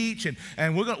should teach,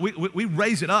 and we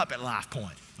raise it up at Life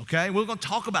Point, okay? We're going to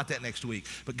talk about that next week.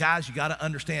 But guys, you got to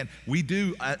understand,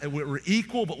 we're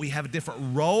equal, but we have a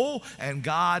different role, and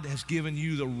God has given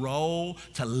you the role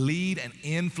to lead and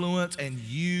influence, and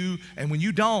when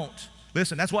you don't,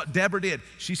 listen, that's what Deborah did.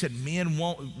 She said men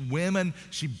want women.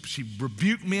 She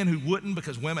rebuked men who wouldn't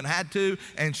because women had to,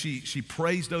 and she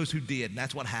praised those who did, and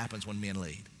that's what happens when men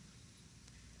lead.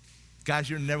 Guys,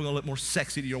 you're never going to look more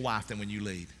sexy to your wife than when you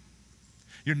lead.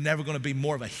 You're never going to be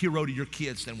more of a hero to your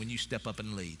kids than when you step up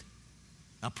and lead.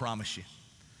 I promise you.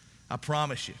 I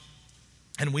promise you.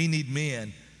 And we need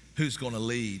men who's going to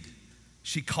lead.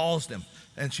 She calls them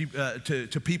and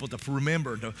to people to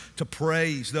remember, to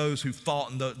praise those who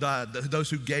fought and those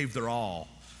who gave their all,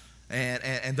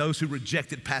 and those who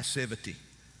rejected passivity,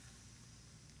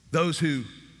 those who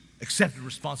accepted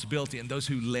responsibility, and those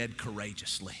who led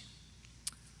courageously.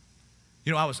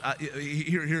 You know,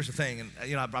 here's the thing, and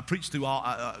you know, I preached through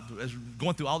I was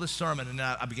going through all this sermon, and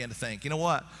I began to think, you know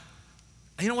what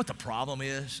the problem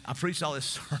is? I preached all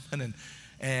this sermon,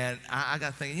 and I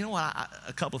got thinking, you know what,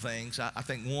 a couple of things. I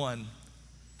think one,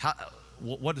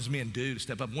 what does men do to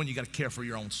step up? One, you got to care for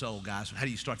your own soul, guys. How do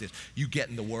you start this? You get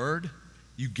in the Word.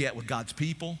 You get with God's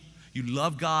people. You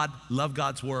love God, love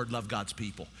God's Word, love God's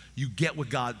people. You get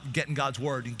in God's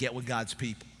Word and get with God's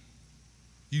people.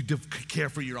 You care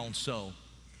for your own soul.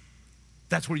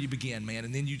 That's where you begin, man,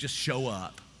 and then you just show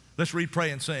up. Let's read,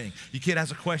 pray, and sing. Your kid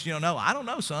has a question you don't know. I don't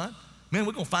know, son. Man,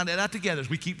 we're going to find that out together as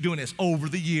we keep doing this over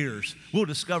the years. We'll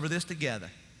discover this together.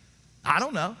 I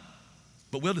don't know,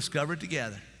 but we'll discover it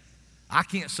together. I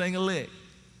can't sing a lick,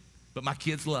 but my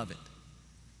kids love it,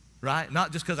 right?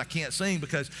 Not just because I can't sing,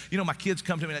 because, you know, my kids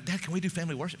come to me and, Dad, can we do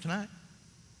family worship tonight?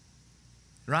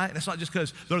 Right? And it's not just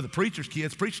because they're the preacher's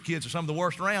kids. Preacher's kids are some of the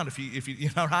worst around, if you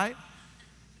know, right?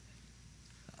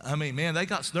 I mean, man,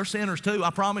 they're sinners too, I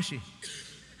promise you.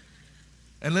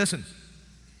 And listen,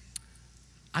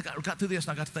 I got through this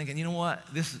and I got to thinking, you know what?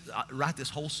 Write this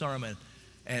whole sermon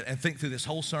and think through this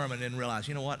whole sermon and realize,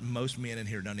 you know what? Most men in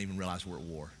here don't even realize we're at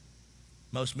war.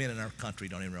 Most men in our country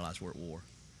don't even realize we're at war.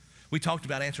 We talked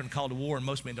about answering the call to war, and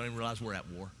most men don't even realize we're at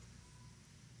war.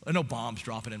 There are no bombs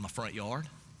dropping in my front yard.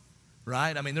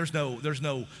 Right? I mean, there's no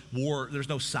war, there's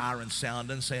no siren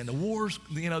sounding saying the war's,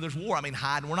 you know, there's war. I mean,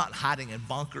 hiding. We're not hiding in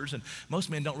bunkers, and most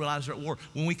men don't realize they're at war.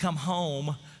 When we come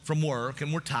home from work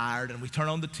and we're tired and we turn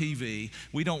on the TV,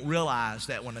 we don't realize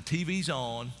that when the TV's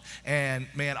on and,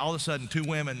 man, all of a sudden two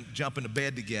women jump into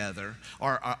bed together,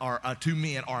 or two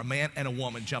men, or a man and a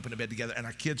woman jump into bed together, and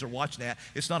our kids are watching that.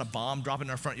 It's not a bomb dropping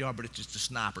in our front yard, but it's just a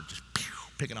sniper just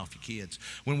picking off your kids.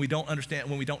 When we don't understand,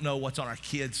 when we don't know what's on our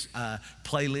kids'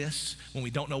 playlists, when we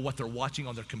don't know what they're watching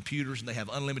on their computers, and they have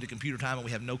unlimited computer time and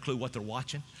we have no clue what they're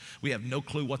watching, we have no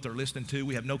clue what they're listening to,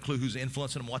 we have no clue who's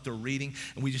influencing them, what they're reading,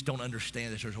 and we just don't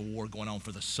understand that there's a war going on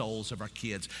for the souls of our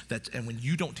kids. And when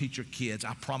you don't teach your kids,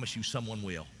 I promise you someone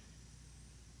will.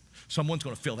 Someone's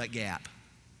going to fill that gap.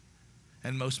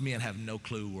 And most men have no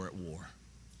clue we're at war.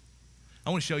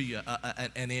 I want to show you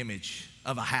an image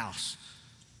of a house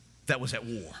that was at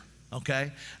war,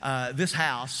 okay? This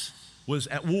house was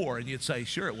at war, and you'd say,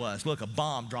 sure it was. Look, a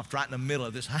bomb dropped right in the middle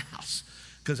of this house.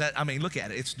 Because, look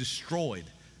at it. It's destroyed.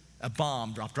 A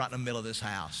bomb dropped right in the middle of this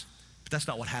house. But that's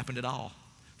not what happened at all.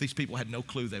 These people had no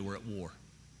clue they were at war.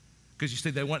 Because you see,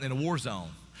 they weren't in a war zone.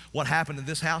 What happened in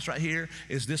this house right here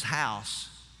is this house,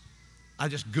 I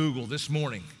just Googled this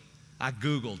morning, I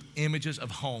Googled images of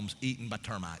homes eaten by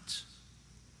termites.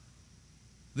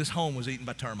 This home was eaten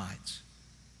by termites.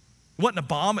 It wasn't a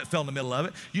bomb, it fell in the middle of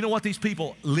it. You know what? These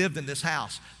people lived in this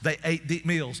house. They ate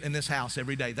meals in this house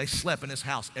every day. They slept in this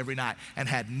house every night and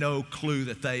had no clue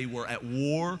that they were at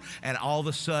war. And all of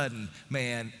a sudden,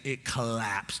 man, it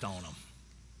collapsed on them.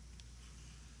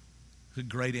 It's a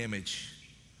great image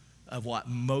of what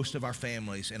most of our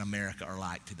families in America are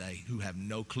like today, who have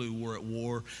no clue we're at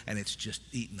war, and it's just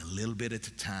eating a little bit at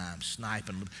a time,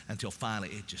 sniping until finally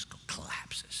it just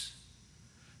collapses.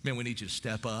 Man, we need you to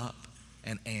step up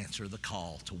and answer the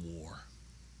call to war.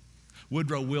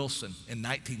 Woodrow Wilson in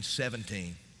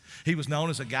 1917 He was known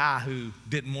as a guy who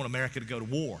didn't want America to go to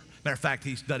war. Matter of fact,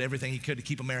 he's done everything he could to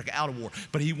keep America out of war.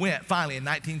 But he went finally in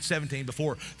 1917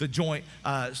 before the joint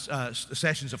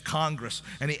sessions of Congress,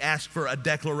 and he asked for a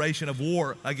declaration of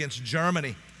war against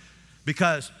Germany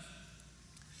because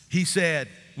he said,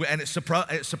 and it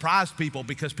surprised people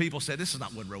because people said, this is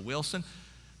not Woodrow Wilson.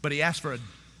 But he asked for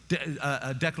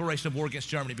a declaration of war against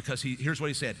Germany because here's what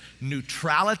he said: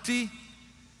 neutrality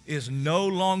is no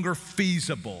longer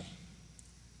feasible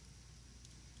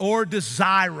or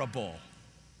desirable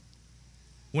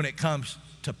when it comes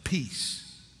to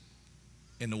peace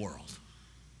in the world.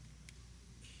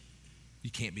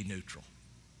 You can't be neutral.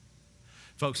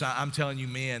 Folks, I'm telling you,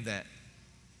 men,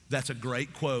 that's a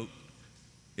great quote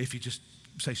if you just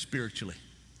say spiritually.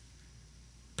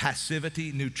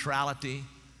 Passivity, neutrality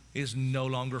is no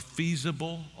longer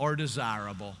feasible or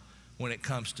desirable when it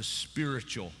comes to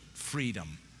spiritual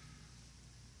freedom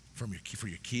for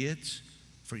your kids,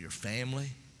 for your family,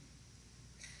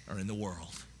 or in the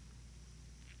world.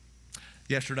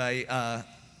 Yesterday,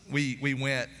 we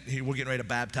went, we're getting ready to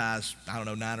baptize,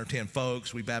 9 or 10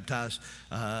 folks. We baptized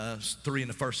 3 in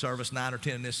the first service, 9 or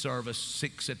 10 in this service,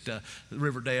 6 at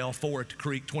Riverdale, 4 at the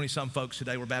Creek, 20-some folks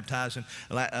today we're baptizing.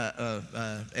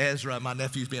 Ezra, my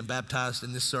nephew's being baptized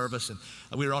in this service, and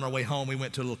we were on our way home. We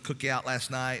went to a little cookout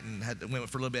last night and went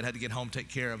for a little bit, had to get home, take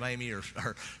care of Amy or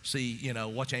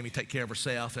watch Amy take care of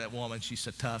herself. That woman, she's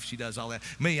so tough, she does all that.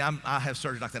 Me, I have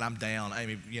surgery like that, I'm down.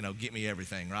 Amy, get me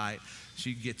everything, right?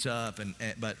 She gets up,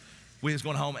 but we was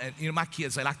going home, and my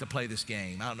kids, they like to play this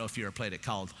game. I don't know if you ever played it,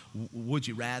 called Would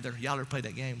You Rather. Y'all ever played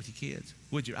that game with your kids?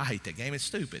 I hate that game. It's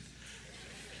stupid.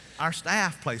 Our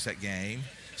staff plays that game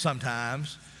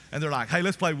sometimes, and they're like, hey,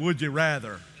 let's play Would You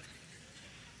Rather.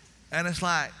 And it's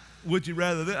like, would you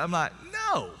rather this? I'm like,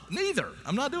 no, neither.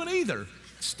 I'm not doing either.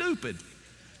 It's stupid.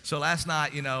 So last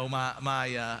night,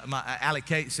 my Allie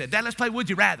Kate said, Dad, let's play Would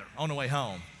You Rather on the way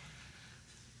home.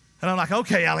 And I'm like,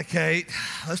 okay, Allie Kate,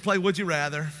 let's play Would You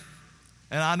Rather.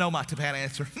 And I know my pat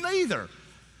answer, neither.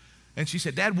 And she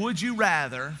said, Dad, would you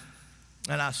rather?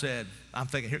 And I said, I'm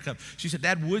thinking, here it comes. She said,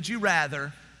 Dad, would you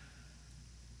rather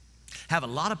have a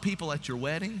lot of people at your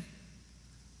wedding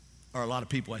or a lot of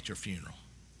people at your funeral?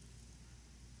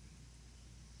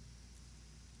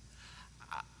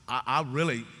 I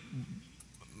really,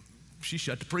 she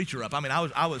shut the preacher up. I mean,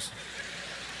 I was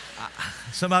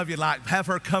some of you have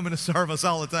her coming to service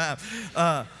all the time.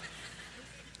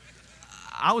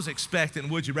 I was expecting,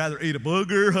 would you rather eat a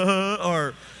booger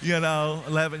or,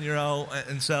 11-year-old?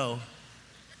 And so,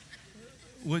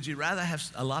 would you rather have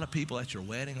a lot of people at your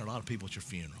wedding or a lot of people at your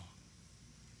funeral?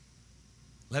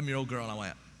 11-year-old girl, and I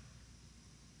went,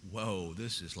 whoa,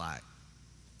 this is like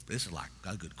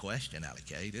a good question, Allie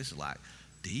Kate. This is like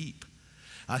deep.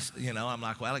 I'm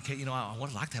like, well, okay, I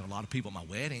would like to have a lot of people at my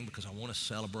wedding because I want to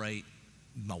celebrate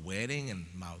my wedding and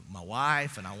my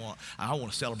wife, and I want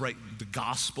to celebrate the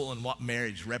gospel and what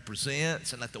marriage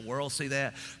represents and let the world see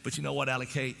that. But you know what, Allie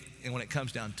Kate, and when it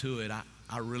comes down to it,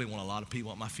 I really want a lot of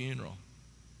people at my funeral.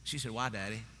 She said, why,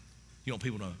 Daddy? You want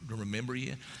people to remember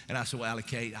you? And I said, well, Allie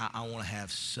Kate, I want to have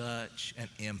such an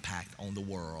impact on the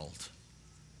world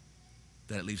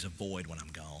that it leaves a void when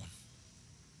I'm gone.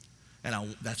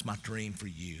 And that's my dream for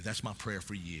you. That's my prayer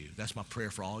for you. That's my prayer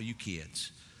for all you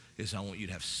kids, is I want you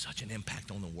to have such an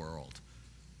impact on the world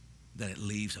that it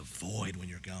leaves a void when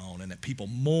you're gone and that people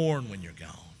mourn when you're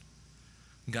gone.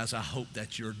 And guys, I hope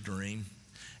that's your dream.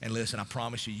 And listen, I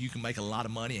promise you, you can make a lot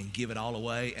of money and give it all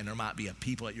away, and there might be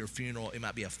people at your funeral, it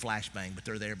might be a flashbang, but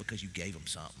they're there because you gave them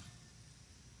something.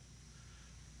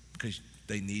 Because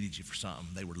they needed you for something.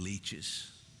 They were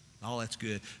leeches. All that's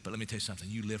good, but let me tell you something.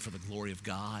 You live for the glory of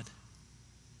God,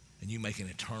 and you make an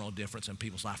eternal difference in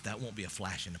people's life. That won't be a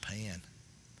flash in the pan.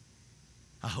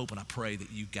 I hope and I pray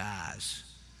that you guys,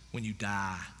 when you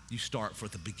die, you start for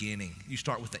the beginning. You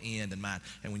start with the end in mind.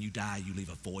 And when you die, you leave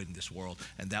a void in this world.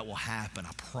 And that will happen.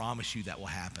 I promise you that will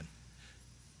happen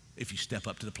if you step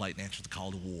up to the plate and answer the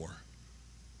call to war.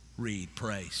 Read,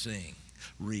 pray, sing.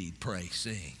 Read, pray,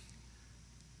 sing.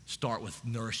 Start with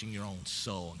nourishing your own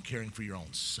soul and caring for your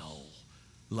own soul.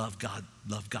 Love God,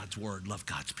 love God's word, love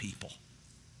God's people.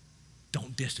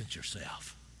 Don't distance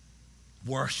yourself.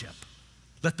 Worship.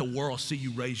 Let the world see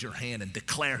you raise your hand and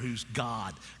declare whose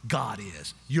God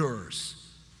is, yours.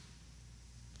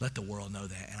 Let the world know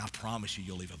that, and I promise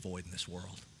you'll leave a void in this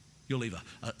world. You'll leave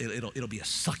it'll be a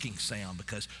sucking sound,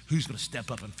 because who's going to step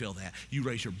up and fill that? You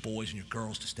raise your boys and your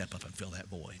girls to step up and fill that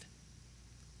void.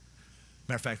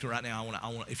 Matter of fact, right now,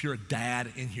 I want. If you're a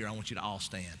dad in here, I want you to all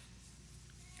stand.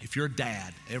 If you're a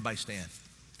dad, everybody stand,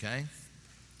 okay?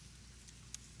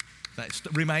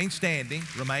 Remain standing,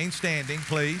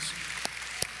 please.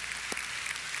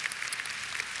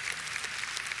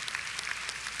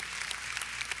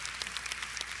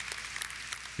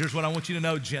 Here's what I want you to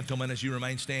know, gentlemen, as you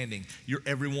remain standing. You're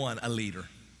everyone a leader.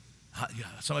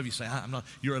 Some of you say, I'm not.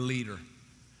 You're a leader.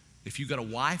 If you've got a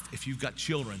wife, if you've got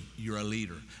children, you're a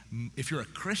leader. If you're a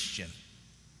Christian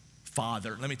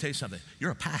father, let me tell you something. You're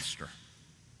a pastor.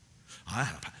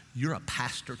 You're a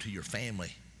pastor to your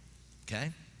family,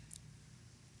 okay?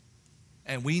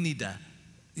 And we need to,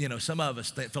 some of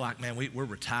us feel like, man, we're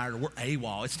retired or we're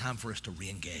AWOL. It's time for us to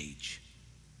re-engage.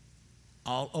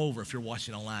 All over, if you're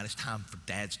watching online, it's time for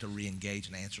dads to re-engage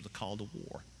and answer the call to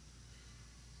war,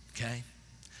 okay?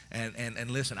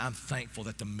 And listen, I'm thankful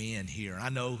that the men here, I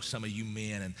know some of you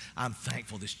men, and I'm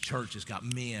thankful this church has got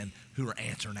men who are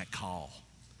answering that call.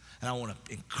 And I want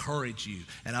to encourage you.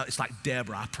 And it's like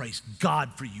Deborah, I praise God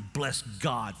for you. Bless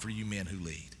God for you men who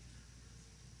lead.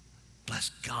 Bless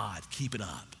God. Keep it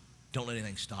up. Don't let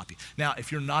anything stop you. Now,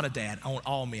 if you're not a dad, I want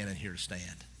all men in here to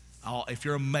stand. If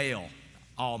you're a male,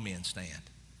 all men stand.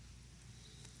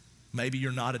 Maybe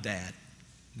you're not a dad.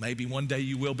 Maybe one day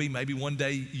you will be. Maybe one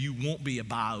day you won't be a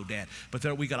bio dad.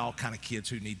 But we got all kind of kids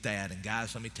who need dad. And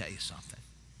guys, let me tell you something,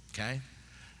 okay?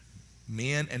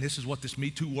 Men, and this is what this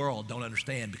Me Too world don't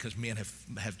understand, because men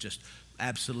have just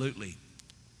absolutely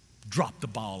dropped the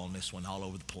ball on this one all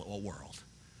over the world.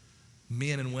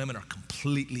 Men and women are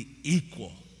completely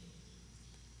equal.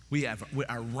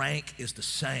 Our rank is the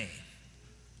same.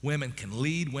 Women can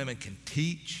lead, women can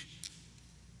teach.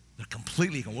 They're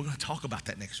completely equal. We're going to talk about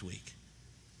that next week.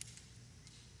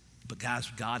 But guys,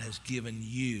 God has given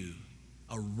you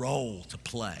a role to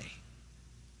play.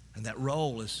 And that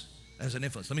role is as an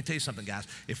influence. Let me tell you something, guys.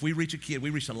 If we reach a kid, we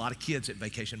reach a lot of kids at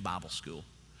Vacation Bible School.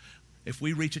 If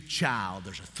we reach a child,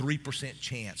 there's a 3%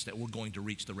 chance that we're going to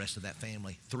reach the rest of that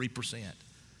family. 3%.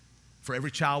 For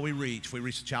every child we reach, if we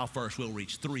reach the child first, we'll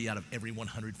reach 3 out of every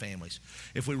 100 families.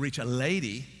 If we reach a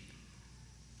lady,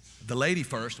 the lady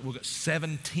first, we'll get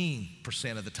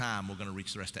 17% of the time we're going to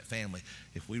reach the rest of that family.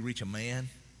 If we reach a man,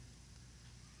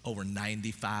 over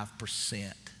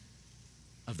 95%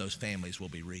 of those families will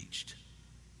be reached.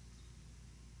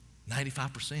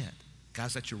 95%.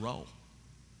 Guys, that's your role.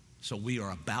 So we are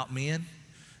about men,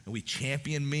 and we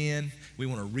champion men. We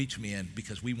want to reach men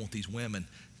because we want these women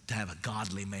to have a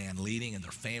godly man leading and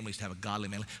their families to have a godly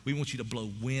man. We want you to blow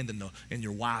wind in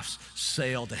your wife's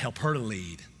sail to help her to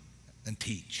lead and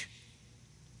teach.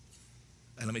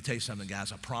 And let me tell you something,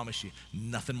 guys. I promise you,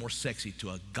 nothing more sexy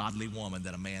to a godly woman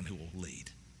than a man who will lead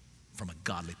from a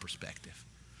godly perspective.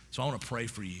 So I want to pray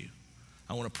for you.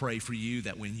 I want to pray for you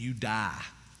that when you die,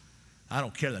 I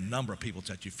don't care the number of people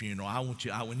at your funeral.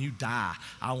 When you die,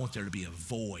 I want there to be a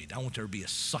void. I want there to be a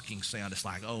sucking sound. It's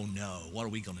like, oh no, what are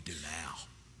we going to do now?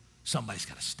 Somebody's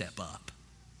got to step up.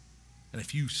 And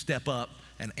if you step up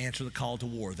and answer the call to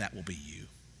war, that will be you.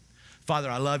 Father,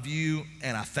 I love you,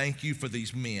 and I thank you for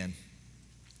these men.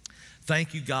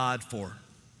 Thank you, God, for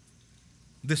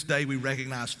this day we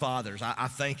recognize fathers. I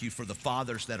thank you for the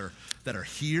fathers that are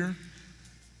here.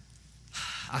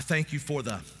 I thank you for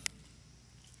the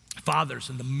fathers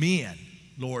and the men,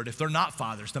 Lord, if they're not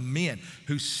fathers, the men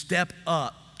who step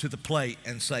up to the plate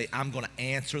and say, I'm going to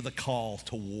answer the call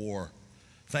to war.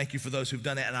 Thank you for those who've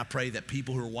done that, and I pray that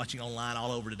people who are watching online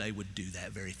all over today would do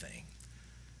that very thing.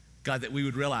 God, that we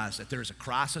would realize that there is a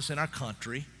crisis in our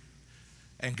country,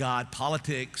 and God,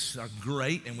 politics are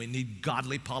great, and we need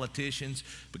godly politicians,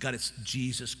 but God, it's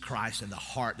Jesus Christ in the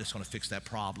heart that's going to fix that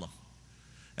problem.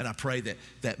 And I pray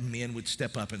that men would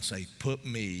step up and say, put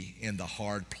me in the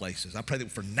hard places. I pray that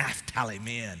for Naphtali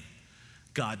men,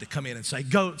 God, to come in and say,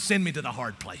 go, send me to the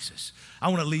hard places. I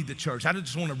want to lead the church. I don't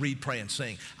just want to read, pray, and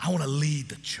sing. I want to lead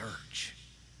the church.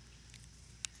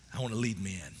 I want to lead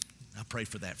men. I pray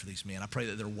for that for these men. I pray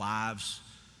that their wives,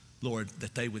 Lord,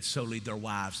 that they would so lead their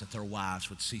wives that their wives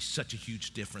would see such a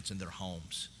huge difference in their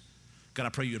homes. God, I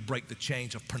pray you would break the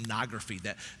chains of pornography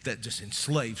that just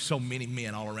enslaves so many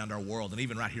men all around our world and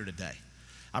even right here today.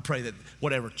 I pray that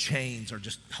whatever chains are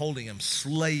just holding them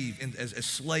as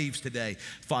slaves today,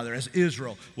 Father, as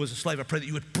Israel was a slave, I pray that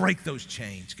you would break those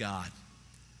chains, God,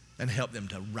 and help them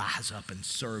to rise up and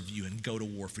serve you and go to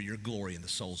war for your glory in the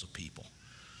souls of people,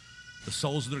 the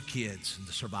souls of their kids and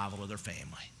the survival of their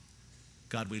family.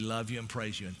 God, we love you and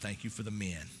praise you and thank you for the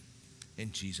men.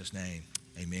 In Jesus' name,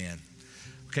 amen.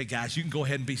 Okay, guys, you can go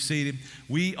ahead and be seated.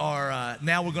 We are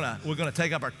now we're gonna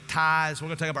take up our tithes. We're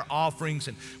gonna take up our offerings,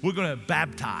 and we're gonna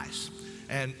baptize.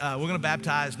 And we're gonna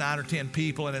baptize 9 or 10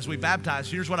 people. And as we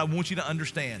baptize, here's what I want you to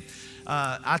understand: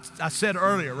 I said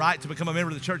earlier, right, to become a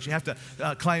member of the church, you have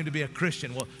to claim to be a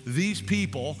Christian. Well, these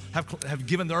people have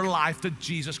given their life to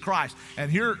Jesus Christ. And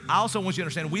here, I also want you to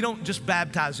understand, we don't just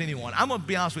baptize anyone. I'm going to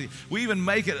be honest with you. We even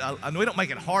make it, we don't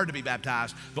make it hard to be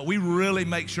baptized, but we really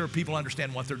make sure people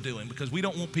understand what they're doing, because we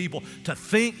don't want people to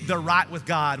think they're right with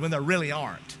God when they really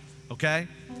aren't, okay?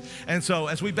 And so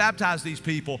as we baptize these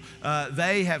people,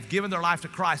 they have given their life to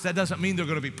Christ. That doesn't mean they're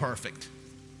going to be perfect.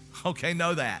 Okay,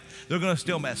 know that. They're going to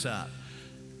still mess up.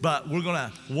 But we're going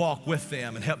to walk with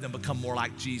them and help them become more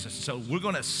like Jesus. So we're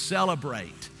going to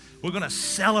celebrate. We're going to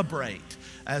celebrate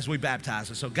as we baptize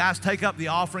them. So guys, take up the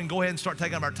offering. Go ahead and start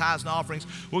taking up our tithes and offerings.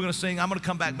 We're going to sing. I'm going to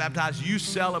come back baptize. You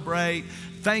celebrate.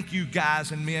 Thank you,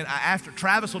 guys and men. After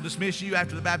Travis will dismiss you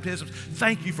after the baptisms,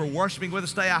 thank you for worshiping with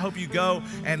us today. I hope you go.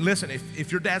 And listen,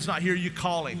 if your dad's not here, you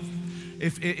call him.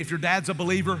 If your dad's a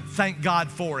believer, thank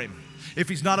God for him. If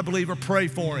he's not a believer, pray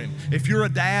for him. If you're a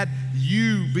dad,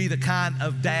 you be the kind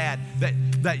of dad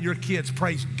that your kids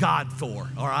praise God for,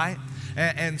 all right?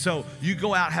 And so you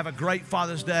go out, have a great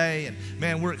Father's Day, and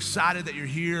man, we're excited that you're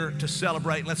here to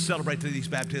celebrate. Let's celebrate these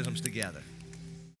baptisms together.